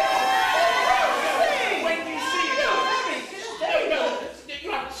 When you see a ghost. You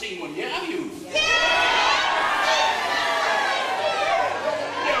haven't seen one yet, have you?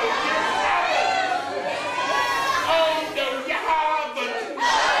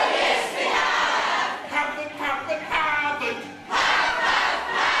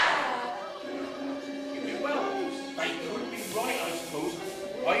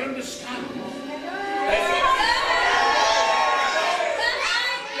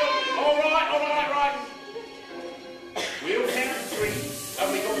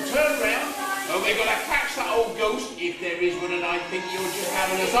 If there is one, and I think you're just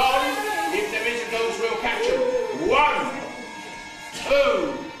having us on. If there is a ghost, we'll catch him. 1,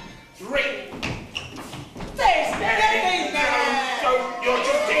 2, 3. There's nothing there. So you're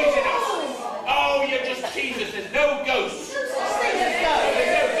just teasing us. Oh, you're just teasing us. There's no ghost. No such thing as ghost.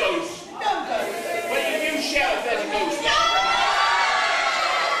 There's no ghost. No ghost. Well, you shout if there's a ghost.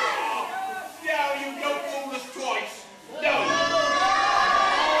 No, you don't fool us twice. No.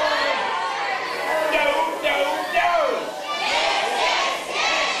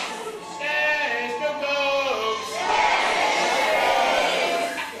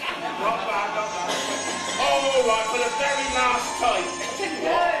 Time. Tell you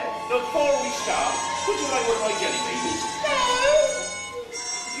what, before we start, would you like one of my jelly babies? No.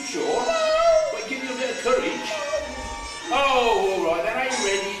 You sure? No. Well, give you a bit of courage. Oh, all right, then. Are you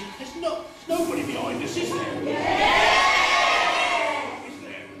ready? There's nobody behind us, is there? Yeah. Is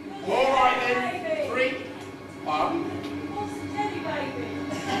there? All right, then. 3. Pardon? What's the jelly baby?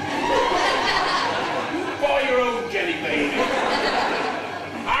 You buy your own jelly baby.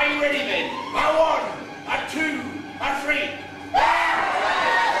 Are you ready, then? A 1, a 2, a 3.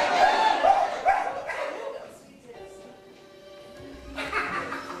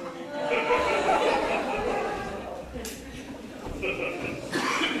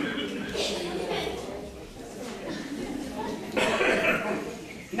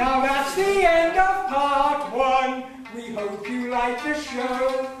 Now that's the end of part 1. We hope you like the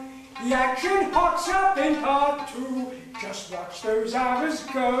show. The action hots up in part 2. Just watch those hours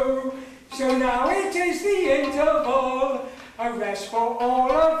go. So now it is the interval, a rest for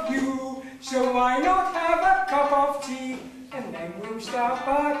all of you. So why not have a cup of tea, and then we'll start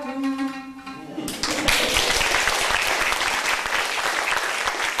part 2.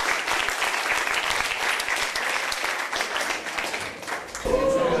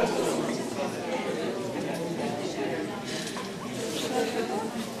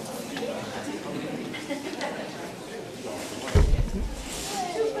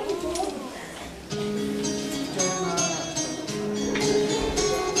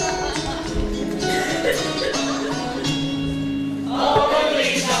 Oh,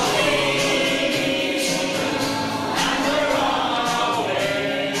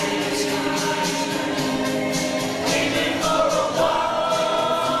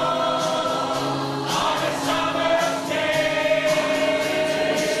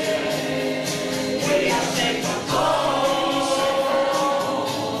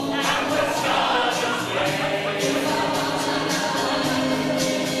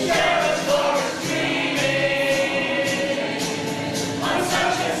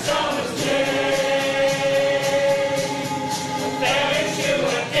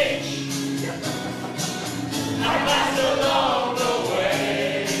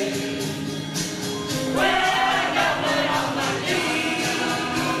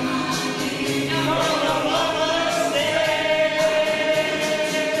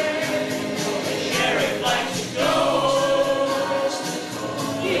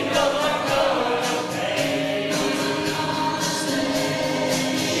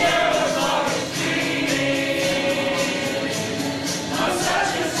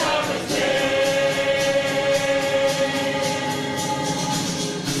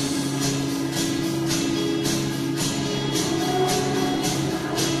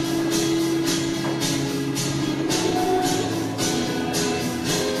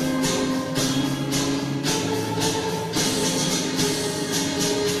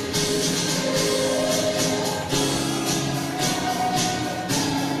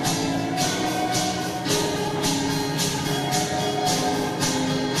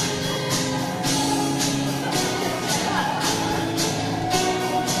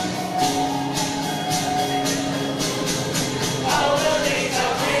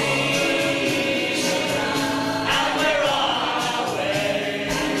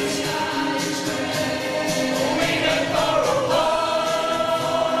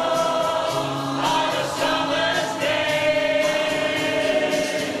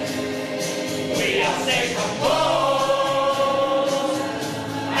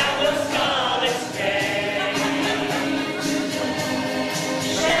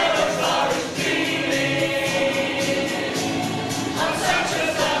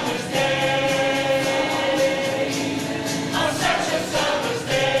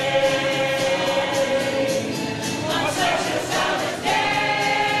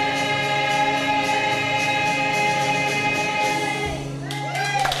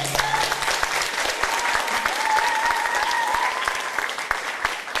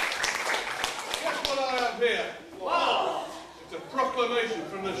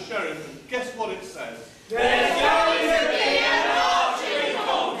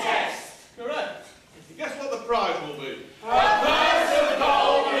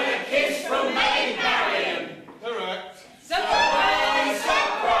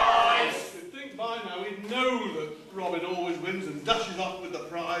 clock with the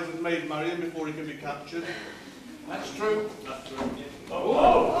prize and Maid Marian before he can be captured. That's true. That's true.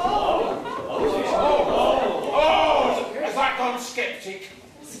 Has that gone skeptic?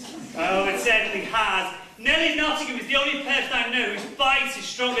 Oh, it certainly has. Nellie Nottingham is the only person I know whose bite is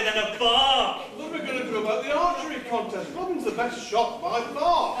stronger than a bark. What are we going to do about the archery contest? Robin's the best shot by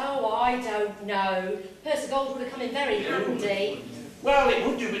far. Oh, I don't know. Purse of gold would have come in very handy. Well, it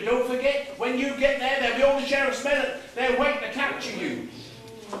would do, but don't forget, when you get there, there'll be all the sheriff's men there waiting to capture you.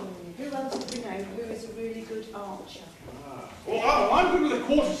 Who else do we know who is a really good archer? Well, I'm good with the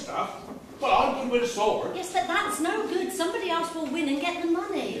quarterstaff. Well, I'm good with a sword. Yes, but that's no good. Somebody else will win and get the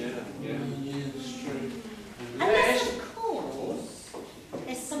money. Yeah, that's true. Unless, of course,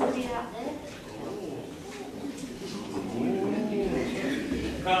 there's somebody out there.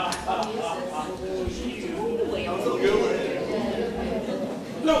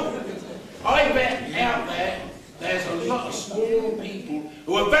 Look, I bet out there's a lot of small people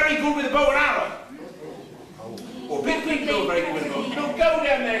who are very good with a bow and arrow. Or big people who are very good with a bow. Look, go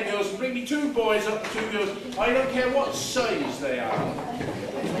down there, girls, and bring me 2 boys up and 2 girls. I don't care what size they are.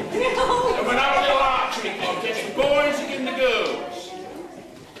 And we'll have a little archery contest, the boys against the girls.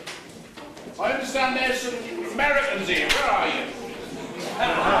 I understand there's some Americans here. Where are you?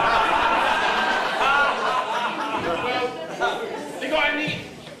 Well, they got any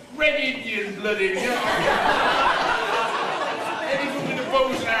Red Indian blood in you? Anything with the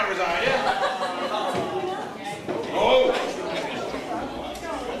bows and arrows, are you? Oh!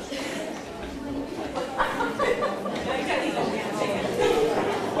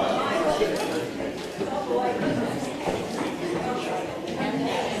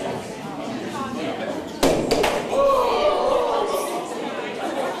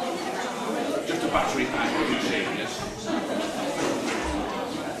 Just a battery pack, wouldn't say this.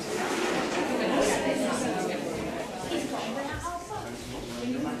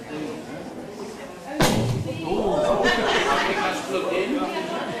 Oh, I think that's plugged in.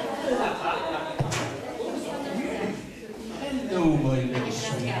 Hello, my little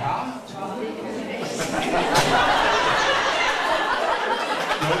sweetheart.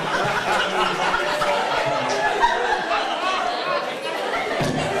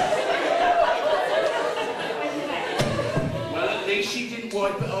 Well, at least she didn't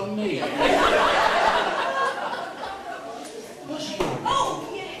wipe it on me. What's she doing? Oh,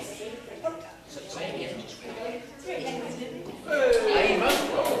 yes. Say again. Ava?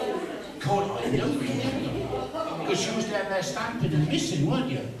 God, I know you. Because you was down there stamping and missing, weren't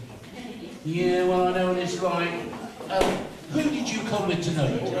you? Yeah, well, I know what it's like. Who did you come with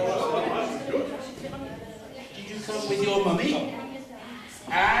tonight? Did you come with your mummy?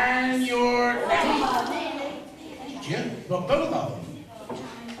 And your nanny? Did you? Well, both of them.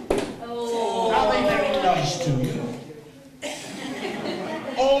 Oh. Are they very nice to you?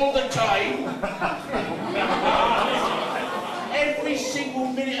 All the time? Every single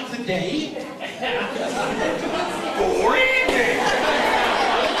minute of the day? Boring, isn't it?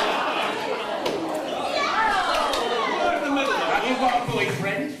 Have you got a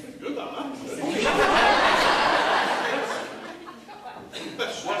boyfriend? Good, that.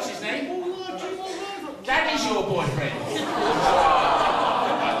 What's his name? That is your boyfriend.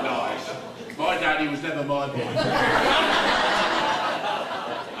 That's nice. My daddy was never my boyfriend.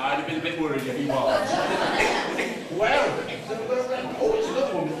 I'd have been a bit worried if he was. Well, oh, it's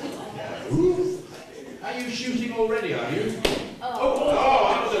another woman. Are you shooting already, are you? Oh,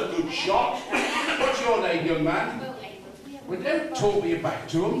 that was a good shot. What's your name, young man? Well, don't talk with your back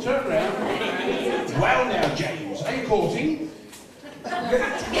to him. Turn round. Well now, James, are you courting? Have you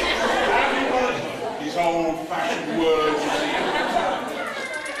got these old-fashioned words, you see?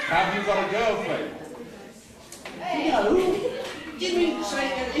 Have you got a girlfriend? No. You mean to say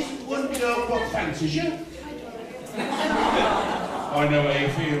there isn't one girl what fancies you? I know how you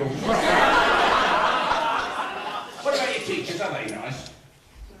feel. What about your teachers? Are they nice?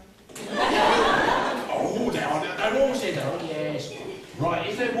 Oh, they're all said, oh yes. Right,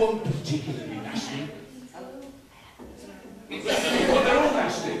 is there one particularly nasty? Well, they're all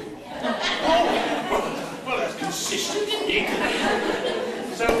nasty. Oh, well, that's consistent, isn't it?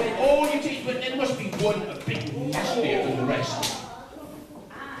 So, all you teach, but there must be one a bit nastier than the rest.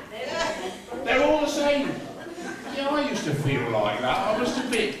 They're all the same. Yeah, I used to feel like that, I must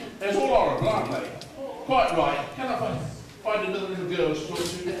admit. They're all horrible, aren't they? Quite right. Can I find another little girl to talk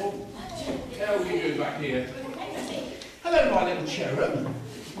to now? How are you doing back here? Hello, my little cherub.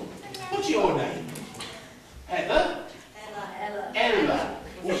 What's your name? Heather? Ella.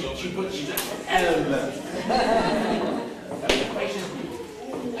 What's she put? She's Ella.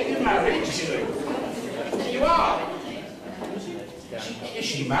 Are you married? You are? Is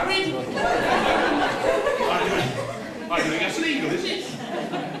she married? I don't think that's legal, is it?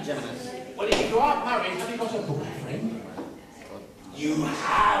 Well, if you aren't married, have you got a boyfriend? You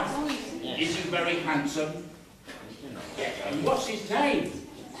have. Is he very handsome? And what's his name?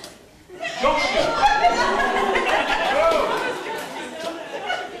 Joshua. Oh.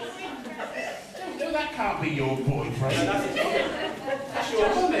 No, that can't be your boyfriend. That's your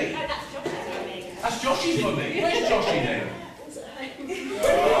mummy. That's Joshy's mummy. Where's Joshy then?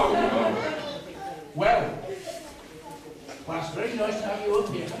 Oh. Well, it's very nice to have you up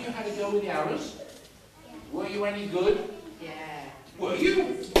here. Have you had a go with the arrows? Were you any good? Yeah. Were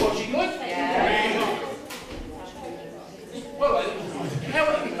you? Was she good? Yeah. Well,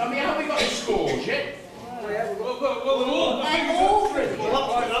 have we got the scores yet? Another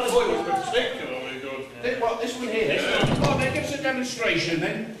boy was particularly good. This one here. Oh, then give us a demonstration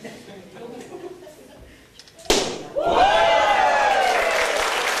then.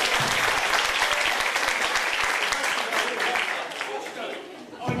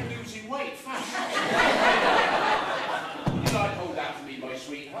 I'm losing weight fast. You like hold that for me, my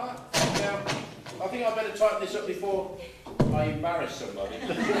sweetheart? Now, I think I'd better tighten this up before I embarrass somebody.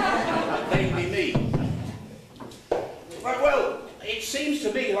 Namely me. Right, well, it seems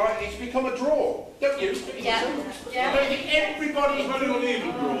to me like it's become a draw, don't you? Yeah. Yeah. I think everybody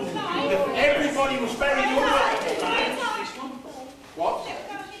was very good. What?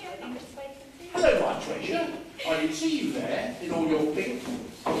 Hello, my treasure. I didn't see you there in all your pink.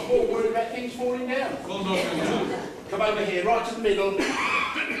 I was more worried about things falling down. Well done. Come over here, right to the middle.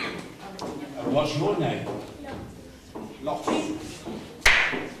 What's your name? Lottie?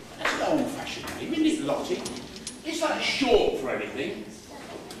 That's an old-fashioned name, isn't it, Lottie? Is that short for anything?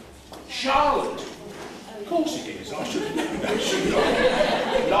 Charlotte? Of course it is. I should have known that, shouldn't I?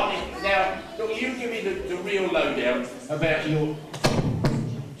 Lottie, now, look, you give me the real lowdown about your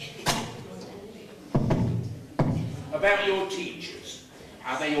teachers.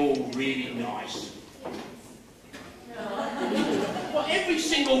 Are they all really nice? Well, every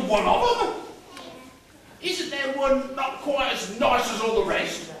single one of them? Isn't there one not quite as nice as all the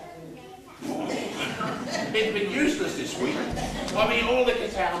rest? It's been useless this week. I mean, all the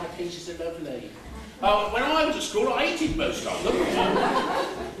kids out on the teachers are lovely. When I was at school, I hated most of them.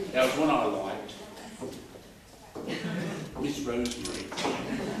 There was one I liked. Miss Rosemary.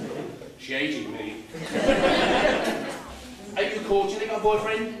 She hated me. Are you courting? You got a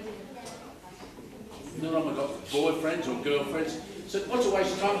boyfriend? None of them got boyfriends or girlfriends. So what's a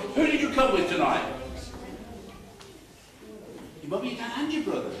waste of time? Who did you come with tonight? Your mummy, your dad and your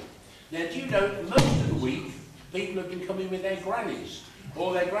brother. Now, do you know, most of the week, people have been coming with their grannies,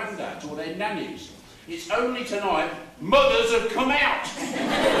 or their granddads, or their nannies. It's only tonight, mothers have come out.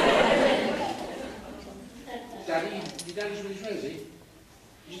 Daddy, your daddy's really crazy.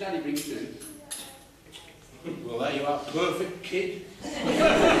 Did your daddy bring you too? Well, there you are, perfect kid.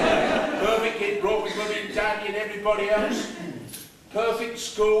 Perfect kid, brought with mummy and daddy and everybody else. Perfect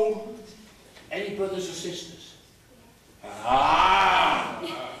school. Any brothers or sisters? Ah!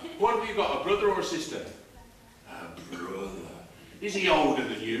 What have you got, a brother or a sister? A brother. Is he older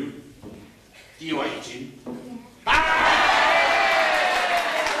than you? Do you hate him? A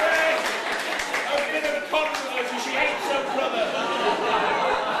bit of controversy, she hates her brother.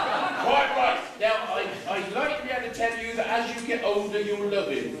 Quite right. Now, I'd like to be able to tell you that as you get older, you'll love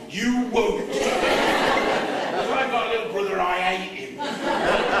him. You won't. Because I've got a little brother, I hate him.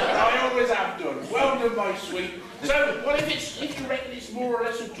 I always have done. Well done, my sweet. So, well, if you reckon it's more or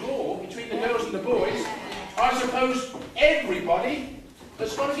less a draw between the girls and the boys, I suppose everybody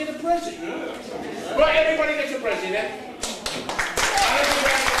has got to get a present. Right, everybody gets a present, then.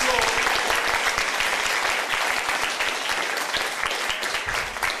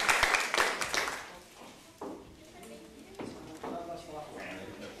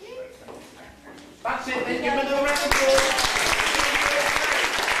 That's it, then. Give me another round of applause.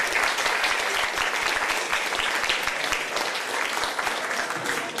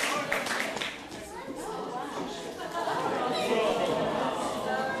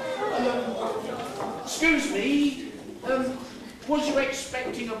 Excuse me, was you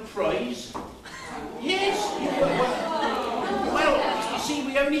expecting a prize? Yes. Well, you see,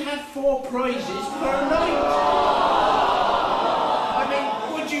 we only had 4 prizes per night. I mean,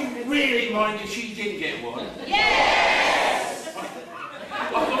 would you really mind if she didn't get one? Yes!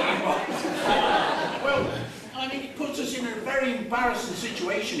 Well, I mean, it puts us in a very embarrassing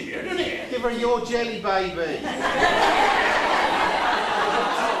situation here, doesn't it? Give her your jelly baby.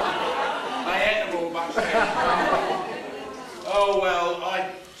 I ate them all back then. Oh, well,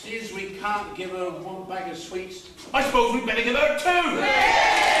 Since we can't give her 1 bag of sweets, I suppose we'd better give her 2.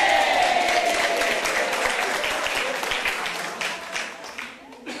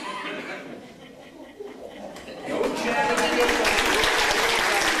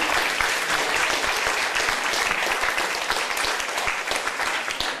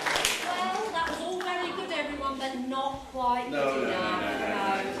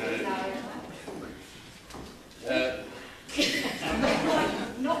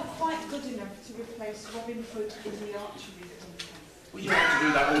 Robin Hood in the archery contest. We have to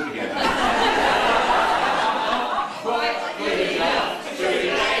do that all together. Quite good enough to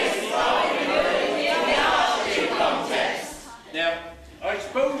replace Robin Hood in the archery contest. Now, I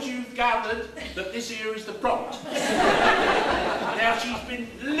suppose you've gathered that this here is the prompt. Now, she's been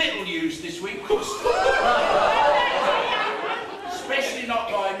little used this week, especially not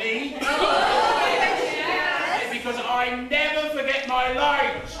by me, because I never forget my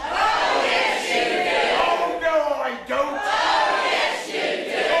lines. Oh, yes, you do. Oh, no, I don't. Oh, yes, you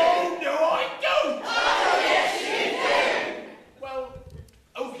do. Oh, no, I don't. Oh, yes, you do. Well,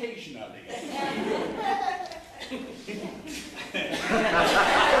 occasionally. No,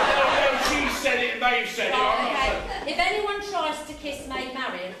 she said it, Maid said it. Right, okay. If anyone tries to kiss Maid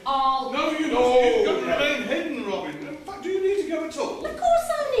Marian, I'll... No, you don't. You've got to remain hidden, Robin. In fact, do you need to go at all? Of course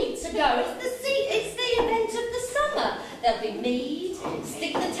I need to go. It's the event of the summer. There'll be mead,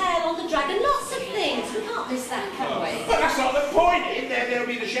 stick the tail on the dragon, lots of things. We can't miss that, can we? But that's not the point. In there, there'll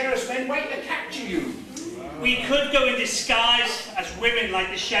be the sheriff's men waiting to capture you. We could go in disguise as women like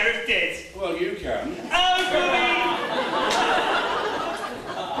the sheriff did. Well, you can. Oh,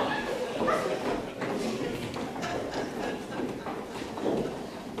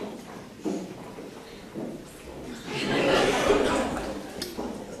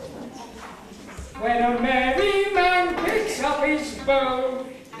 When a merry man picks up his bow,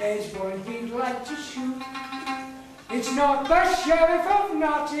 there's one he'd like to shoot. It's not the sheriff of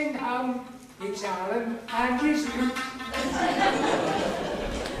Nottingham, it's Alan and his loot.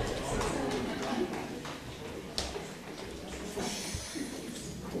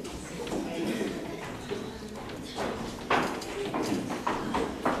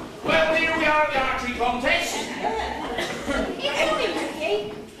 Well, here we are at the archery contest.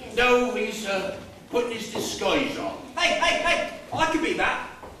 No, he's putting his disguise on. Hey! I could be that.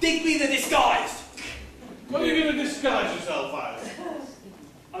 Digby the disguised. What are you going to disguise yourself as?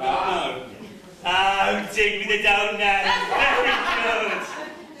 I don't know. Oh, Digby the don't know. Very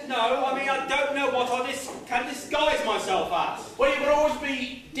good. No, I mean, I don't know what I can disguise myself as. Well, you could always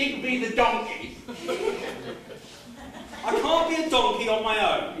be Digby the donkey. I can't be a donkey on my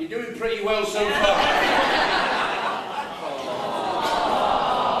own. You're doing pretty well so far.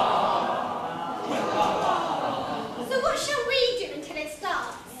 So what shall we do until it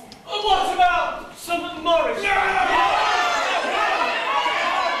starts? What about some Morris?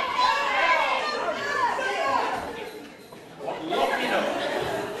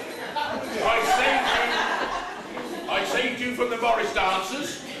 I saved you from the Morris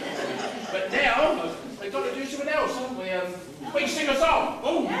dancers, but now they've got to do something else, haven't we? We sing a song.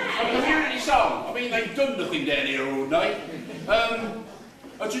 Oh, a community song. I mean, they've done nothing down here all night.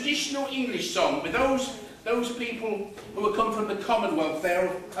 A traditional English song with those people who have come from the Commonwealth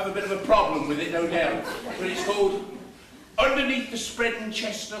there have a bit of a problem with it, no doubt. But it's called Underneath the Spreading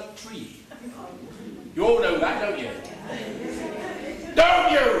Chestnut Tree. You all know that, don't you?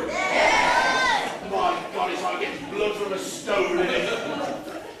 Don't you? Yes! My God, it's like getting blood from a stone, isn't it?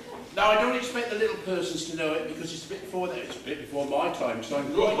 Now, I don't expect the little persons to know it because it's a bit before that. It's a bit before my time, so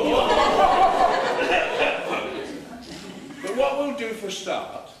I'm quite young. But what we'll do for a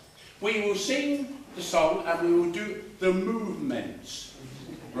start, we will sing the song and we will do the movements,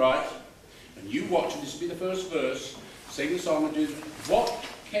 right? And you watch, and this will be the first verse, sing the song and do it. Watch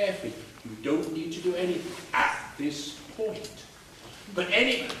carefully. You don't need to do anything at this point. But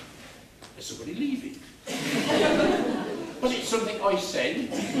anyway, is somebody leaving? Was it something I said?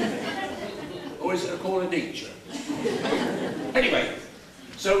 Or is it a call of nature? Anyway,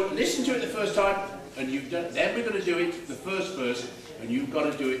 so listen to it the first time, and you've done. Then we're going to do it the first verse, and you've got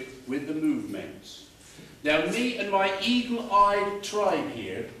to do it with the movements. Now, me and my eagle-eyed tribe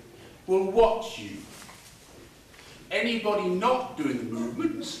here will watch you. Anybody not doing the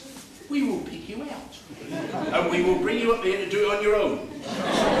movements, we will pick you out. And we will bring you up here to do it on your own.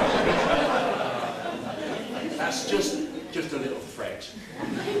 That's just a little threat.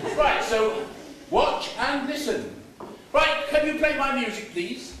 Right, so watch and listen. Right, can you play my music,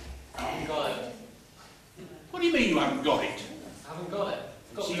 please? I haven't got it. What do you mean you haven't got it? I haven't got it.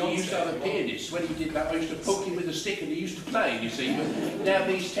 See, he used to have a pianist. When he did that, I used to poke him with a stick and he used to play, you see. But now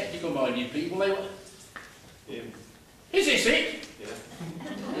these technical-minded people, they were... Is this it? Yeah.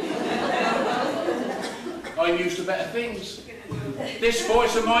 I'm used to better things. This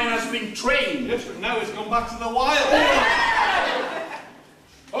voice of mine has been trained. Yes, but now it's gone back to the wild.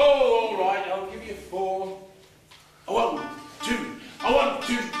 Oh, all right, I'll give you 4. 1, 2. 1,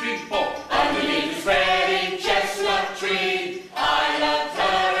 2, 3, 4. Underneath the spreading chestnut tree, I loved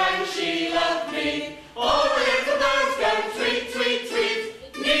her and she loved me. All the little birds go tweet, tweet, tweet,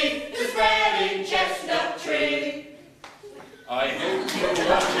 neath the spreading chestnut tree. I hope you were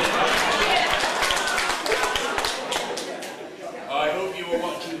watching. I hope you were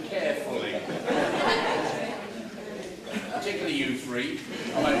watching carefully. Particularly you 3.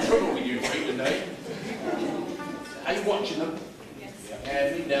 I'm having trouble with you 3 today. Are you watching them? Yes.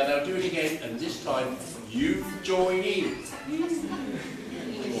 Now they'll do it again, and this time you join in.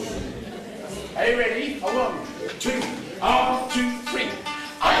 Are you ready? 1, 2, 1, 2, 3.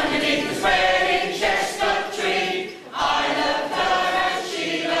 Underneath the spreading chestnut tree, I loved her and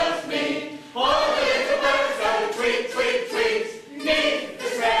she loved me. All the little birds go tweet, tweet, tweet, neath the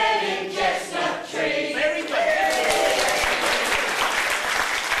spreading chestnut tree. Very good.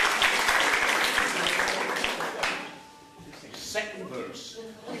 Second verse.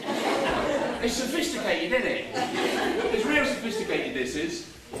 It's sophisticated, isn't it? It's real sophisticated, this is.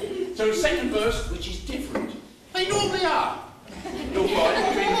 So second verse, which is different. They normally are. You'll find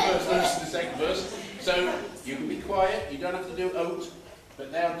between the first verse and the second verse. So you can be quiet, you don't have to do oat,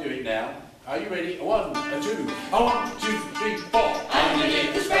 but they'll do it now. Are you ready? 1, 2. 1, 2, 3, 4.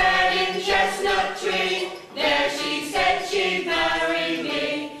 Underneath the spreading chestnut tree, there she said she'd marry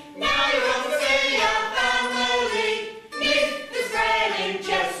me. Now you want to see your family, neath the spreading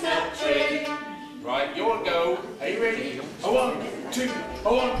chestnut tree. Right, your go. Are you ready? 1, 2,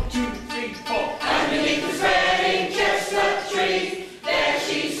 1, 2, 3, 4. Underneath the spreading chestnut tree, there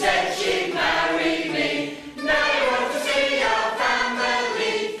she said she'd marry me. Now you want to see your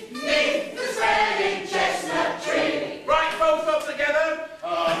family, neath the spreading chestnut tree. Right, both up together.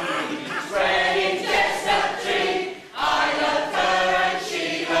 Spreading chestnut tree, I loved her and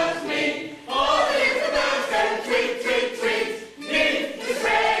she loved me. All the little birds go tweet, tweet, tweet, neath the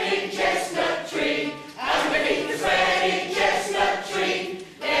spreading chestnut tree. Underneath the spreading chestnut tree,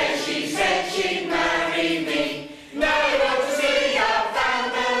 there she said she'd marry me. Now you want to see your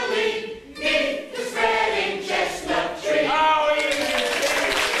family, neath the spreading chestnut tree. Oh,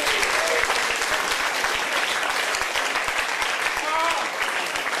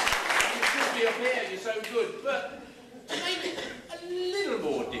 you up here, you're so good, but to make it a little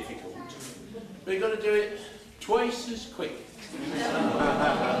more difficult, we're going to do it twice as quick.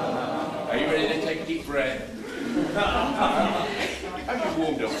 Are you ready to take a deep breath? Have you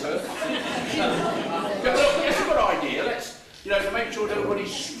warmed up, sir? Look, it's a good idea. Let's, to make sure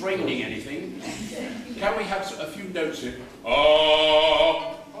nobody's straining anything. Can we have a few notes here?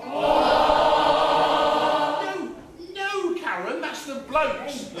 Oh. No, Karen, that's the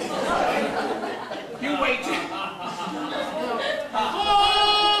blokes. You wait.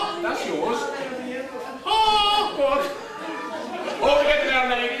 Oh, that's yours. Oh, God. All together now,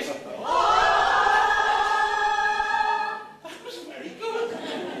 ladies. That was very good.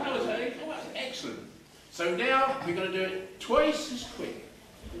 That's excellent. So now we're going to do it twice as quick.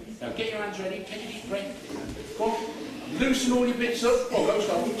 Now get your hands ready, take a deep breath. Come on, loosen all your bits up. Oh, go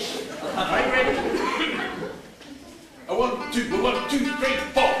slow. Are you ready? 1, 2, 1, 2, 3,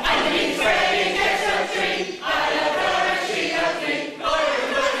 4. Underneath the spreading chestnut tree, I love her and she loves me. All the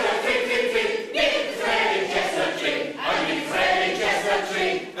birds go tweet, tweet, tweet, neath the spreading chestnut tree. Underneath the spreading chestnut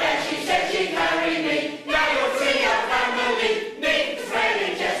tree, there she said she'd marry me. Now you'll see your family, neath the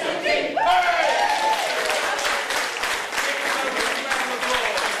spreading chestnut tree.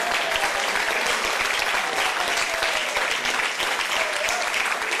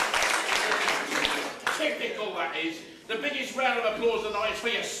 Typical, that is. The biggest round of applause tonight is for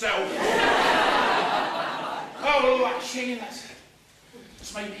yourself. Oh, all that singing, that's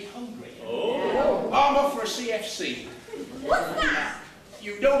made me hungry. Oh. I'm off for a CFC. What's that?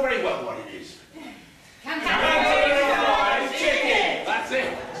 You know very well what it is. Canterbury fried chicken. That's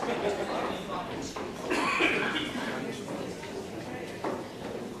it.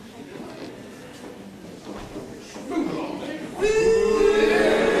 Move along.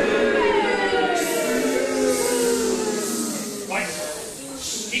 Right,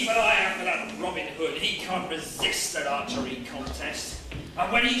 keep an eye out for that Robin Hood. He can't resist an archery contest.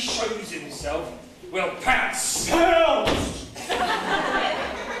 And when he shows himself, we'll pounce. Pounce!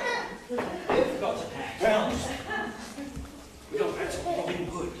 You've got to pounce. No, that's Robin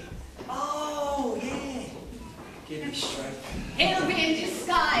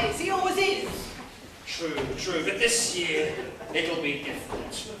true, but this year it'll be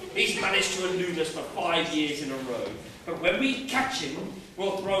different. He's managed to elude us for 5 years in a row. But when we catch him,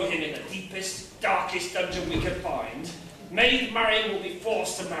 we'll throw him in the deepest, darkest dungeon we can find. Maid Marian will be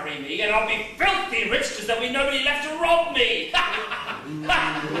forced to marry me, and I'll be filthy rich because there'll be nobody left to rob me.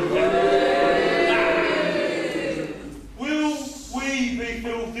 Will we be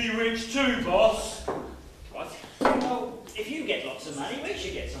filthy rich too, boss? What? Well, if you get lots of money, we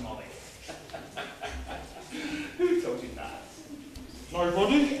should get some of it. Who told you that?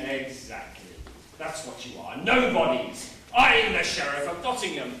 Nobody? Exactly. That's what you are. Nobodies. I'm the Sheriff of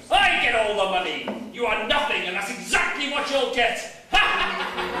Nottingham. I get all the money. You are nothing, and that's exactly what you'll get. I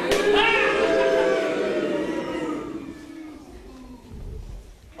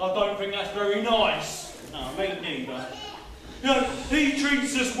don't think that's very nice. No, me neither. You know, he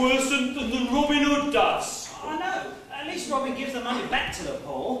treats us worse than Robin Hood does. I know. At least Robin gives the money back to the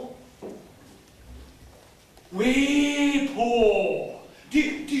poor. We're poor. Do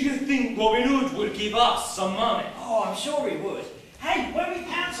you think Robin Hood would give us some money? Oh, I'm sure he would. Hey, when we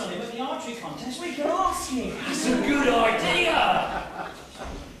pounce on him at the archery contest, we can ask him. That's a good idea.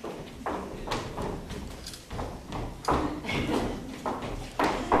 Come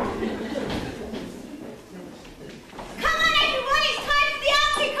on, everyone, it's time for the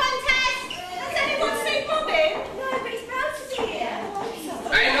archery contest. Has anyone seen Robin? No, but he's proud to be here.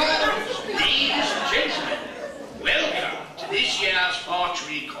 Ladies and gentlemen, welcome to this year's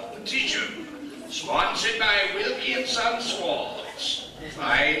archery competition, sponsored by Wilkie & Son Swords.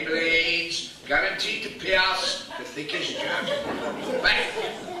 Fine blades, guaranteed to pierce the thickest jerk. But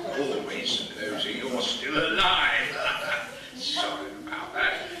always supposing you're still alive. Sorry about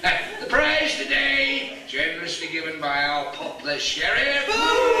that. The prize today, generously given by our popular sheriff.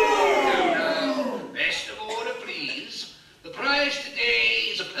 Now, best of order, please. The prize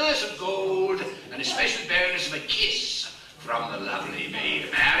today is a purse of gold and a special bonus of a kiss from the lovely Maid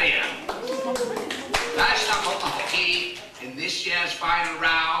Marian. Last up on the hockey in this year's final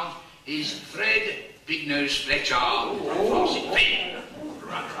round is Fred Big Nose Fletcher and Flossie Finn,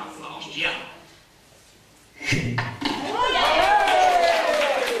 runner-up last year.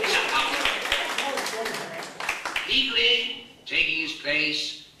 Legally, taking his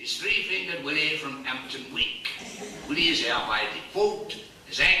place is Three-Fingered Willie from Hampton Wick. Willie is out by default,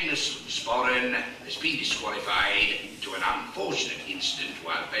 as Agnes from Sporran has been disqualified to an unfortunate incident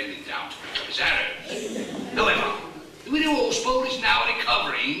while bending down to pick up his arrows. However, the widow Horsebowl is now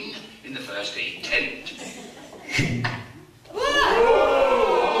recovering in the first aid tent.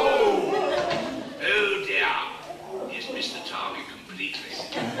 Oh dear, he's missed the target completely.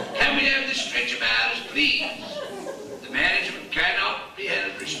 Can we have the stretcher bearers, please? The management cannot be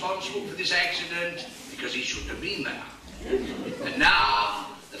held responsible for this accident because he shouldn't have been there. And now,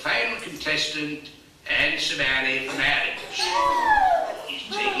 the final contestant, Anne Savannah from Marriage. He's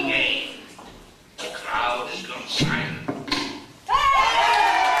taking aim. The crowd has gone silent.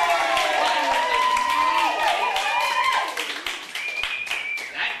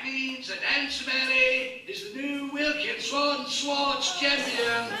 That means that Anne Savannah is the new Wilkie & Son Swords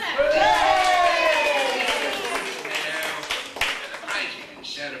champion. Now, the prizing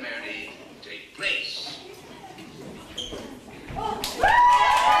ceremony will take place.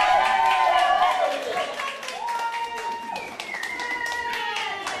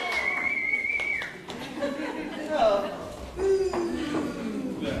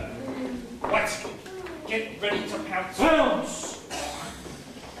 Right, get ready to pounce. Pounce!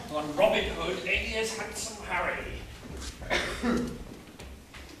 On Robin Hood, alias Handsome Harry.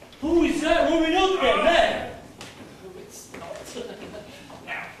 Who is that Robin Hood then, there? Oh, it's not.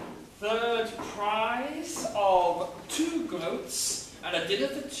 Now, third prize of 2 goats and a dinner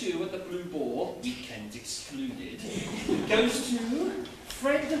for 2 at the Blue Boar, weekends excluded, goes to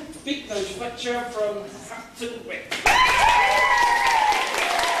Fred Big Nose Fletcher from Hampton Wick.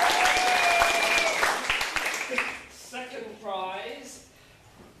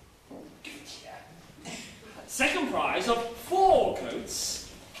 Second prize of 4 goats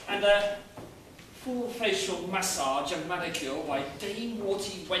and a full facial massage and manicure by Dame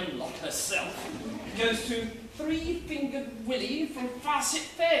Warty Wenlock herself goes to Three-Fingered Willie from Farset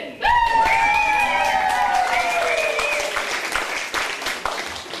Fen.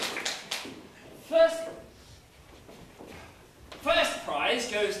 First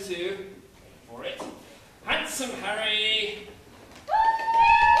prize goes to, for it, Handsome Harry.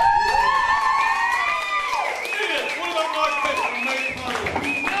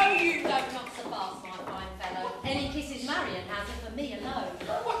 No, you don't not so fast, my fine fellow. Any kisses Marian has are for me alone.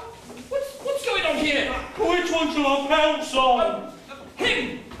 What's going on here? Which one shall I pounce on?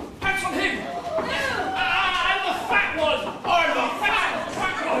 Him! Pounce on him! No! I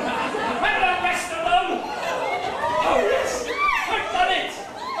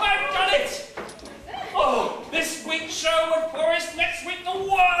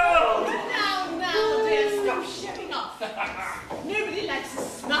pants, a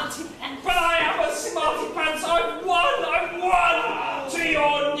smarty pants. But I am a smarty pants. I've won. To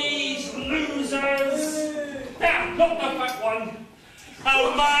your knees, losers. Now, not the fat one.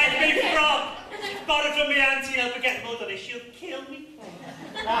 Oh, my big frog. Got it from me auntie. I'll forget more than it. She'll kill me.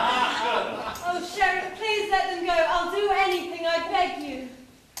 Oh, Sheriff, please let them go. I'll do anything, I beg you.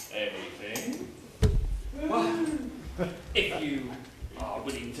 Anything? Well, if you are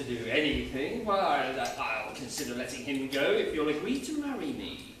willing to do anything, well, I'll consider letting him go if you'll agree to marry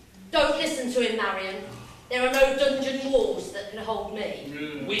me. Don't listen to him, Marian. There are no dungeon walls that can hold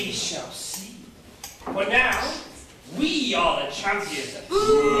me. We shall see. For now, we are the champions.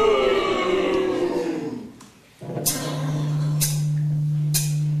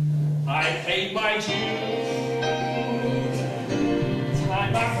 I paid my dues,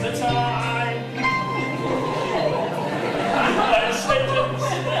 time after time. I sentence,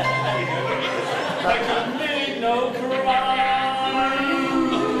 I committed no crime.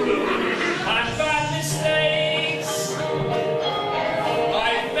 I've bad mistakes,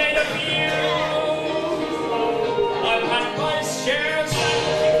 I've made a few. I've had my share of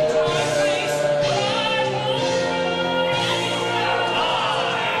sacrifice,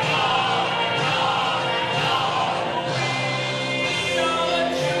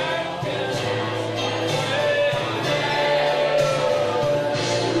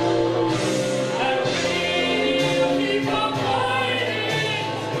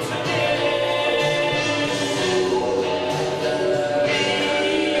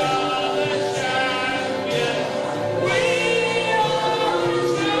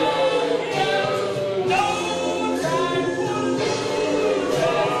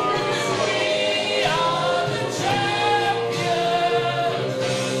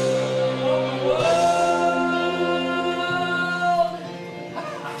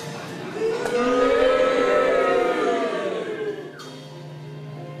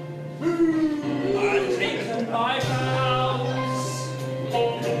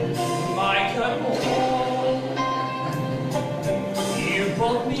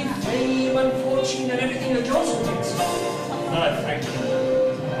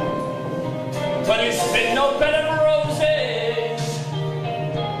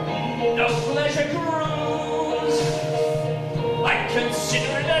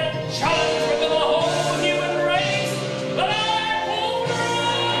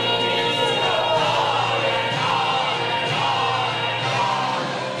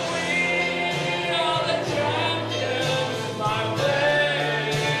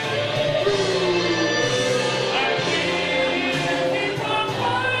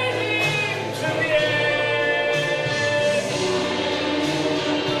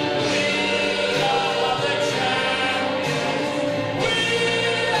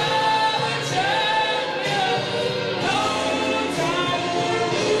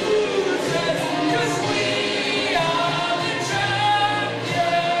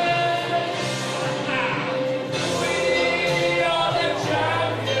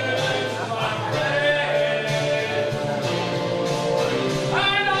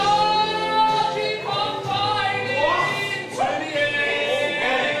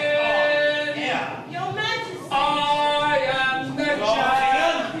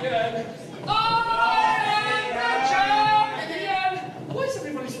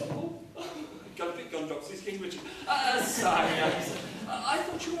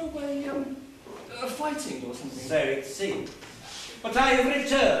 fighting or something. So it seems. But I have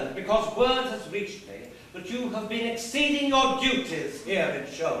returned because word has reached me that you have been exceeding your duties here in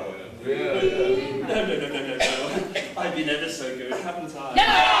Shaun. No. I've been ever so good, haven't I?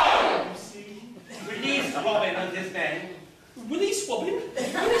 No! Release Robin and his men. Release Robin?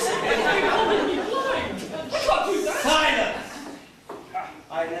 Robin, you're blind. I can't do that. Silence!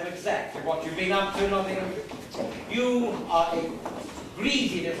 I know exactly what you've been up to, Nottingham. You are a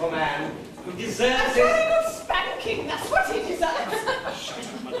greedy little man who deserves a very good spanking, that's what he deserves.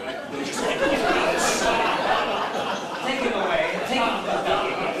 Take him away, take him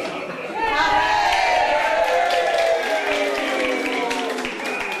away.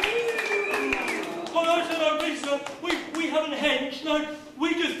 We haven't hedged, no,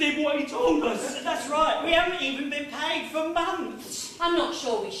 we just did what he told us. That's right, we haven't even been paid for months. I'm not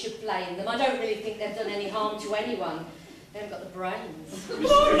sure we should blame them. I don't really think they've done any harm to anyone. They haven't got the brains.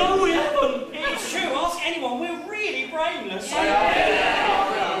 No, we haven't. It's true, ask anyone, we're really brainless. Well,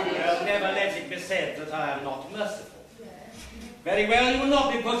 never let it be said that I am not merciful. Very well, you will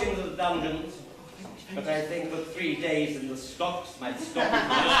not be put into the dungeons. But I think that 3 days in the stocks might stop you.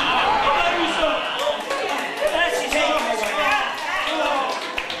 That's it,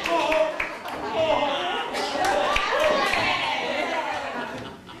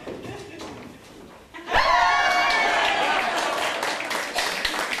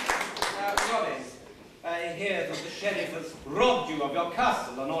 your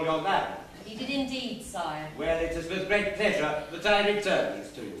castle and all your land. He did indeed, sire. Well, it is with great pleasure that I return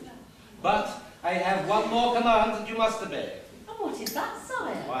these to you. But I have one more command that you must obey. And what is that,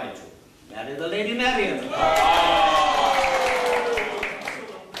 sire? Why, to marry the Lady Marian.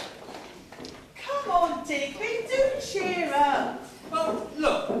 Come on, Digby, do cheer up. Well,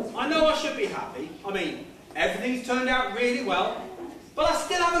 look, I know I should be happy. I mean, everything's turned out really well, but I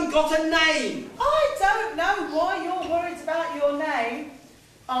still haven't got a name. I don't know why you're worried about your name.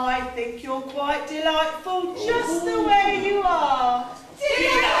 I think you're quite delightful just the way you are.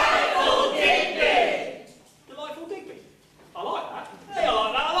 Delightful Digby! Delightful Digby. I like that. Hey, I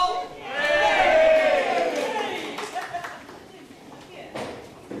like that a lot.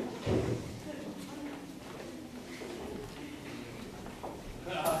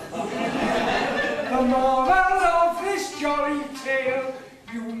 The moral of this jolly tale,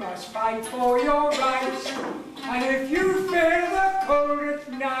 you must fight for your rights. And if you fear the cold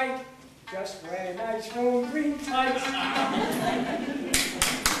at night, just wear nice warm green tights.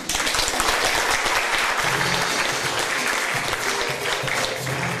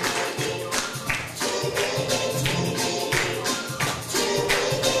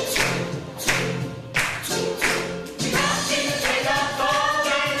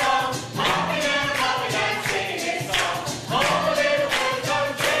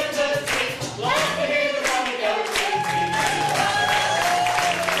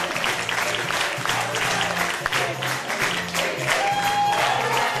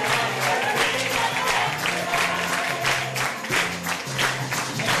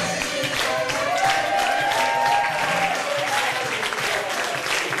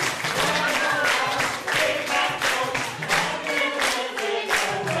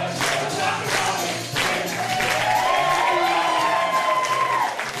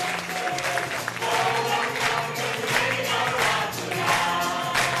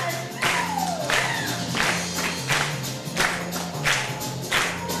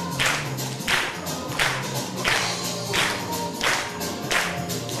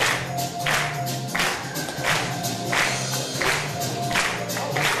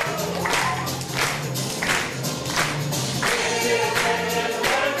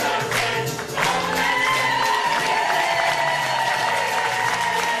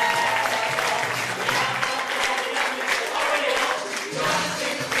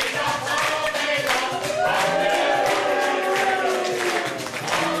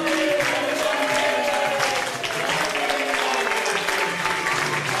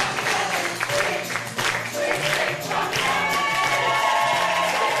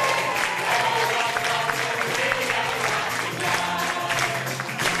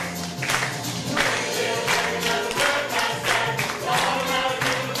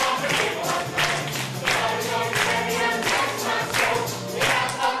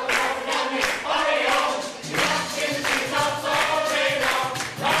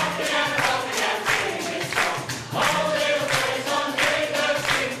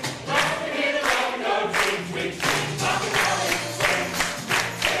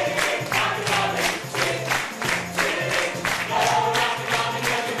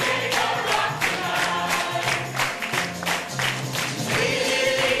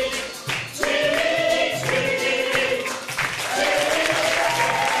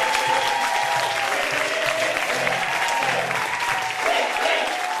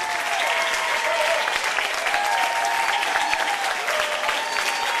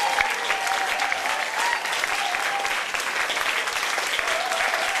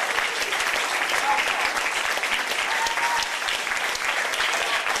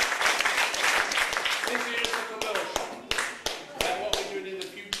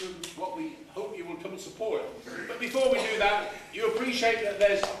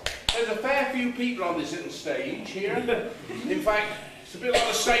 Here. In fact, it's a bit like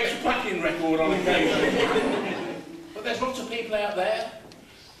a stage packing record on occasion. But there's lots of people out there,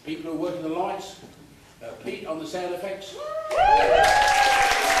 people who are working the lights, Pete on the sound effects.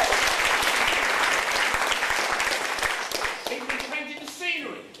 People who painted the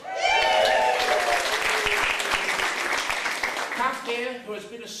scenery. Kath here, who has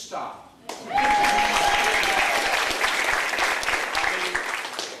been a star.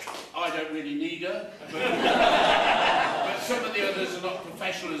 I don't really need her, but some of the others are not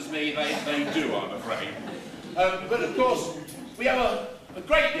professional as me, they do, I'm afraid. But of course, we have a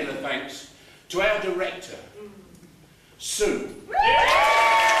great deal of thanks to our director, Sue.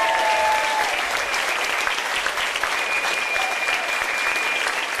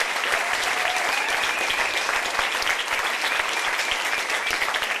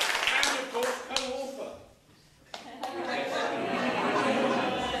 And of course, co-author.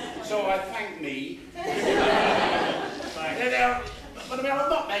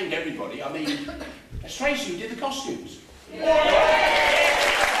 named everybody. I mean, it's Tracy who did the costumes. And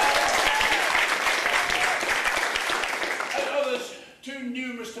others, too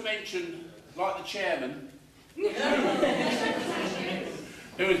numerous to mention, like the chairman, who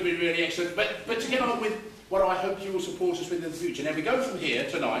has been really excellent. But to get on with what I hope you will support us with in the future. Now, we go from here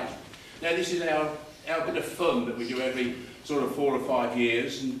tonight. Now, this is our bit of fun that we do every sort of 4 or 5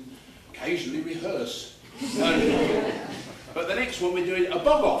 years, and occasionally rehearse. But the next one, we're doing a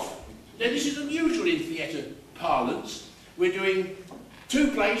bog-off. Now, this is unusual in theatre parlance. We're doing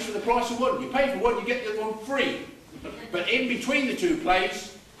 2 plays for the price of 1. You pay for 1, you get the other one free. But in between the 2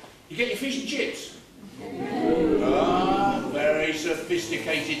 plays, you get your fish and chips. Ah, very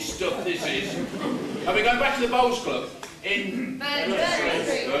sophisticated stuff this is. And we're going back to the Bowls Club in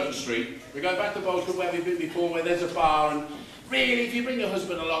Burton Street. We're going back to the Bowls Club where we've been before, where there's a bar, and really, if you bring your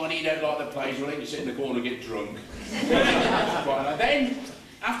husband along and he don't like the plays, we'll let you sit in the corner and get drunk. And then,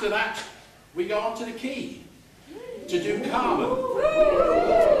 after that, we go on to the Quay to do Carmen.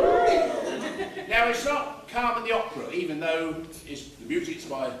 Now, it's not Carmen the opera, even though the music's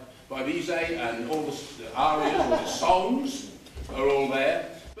by Bizet, and all the arias, all the songs are all there.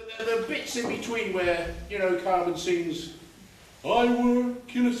 But there are bits in between where, you know, Carmen sings, I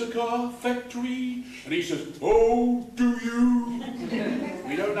work in a cigar factory, and he says, oh, do you?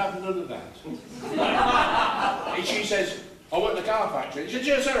 We don't have none of that. And she says, I work in a car factory. He says,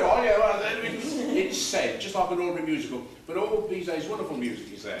 yes, all right, yeah, well, it's said, just like an ordinary musical. But all Bizet's wonderful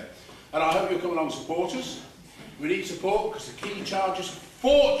music is there. And I hope you'll come along and support us. We need support because the Quay charges a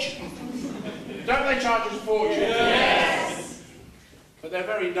fortune. Don't they charge us a fortune? Yes! But they're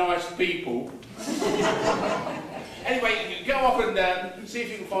very nice people. Anyway, go off and see if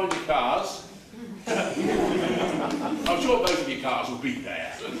you can find your cars. I'm sure both of your cars will be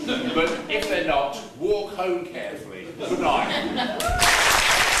there. But if they're not, walk home carefully. Good night.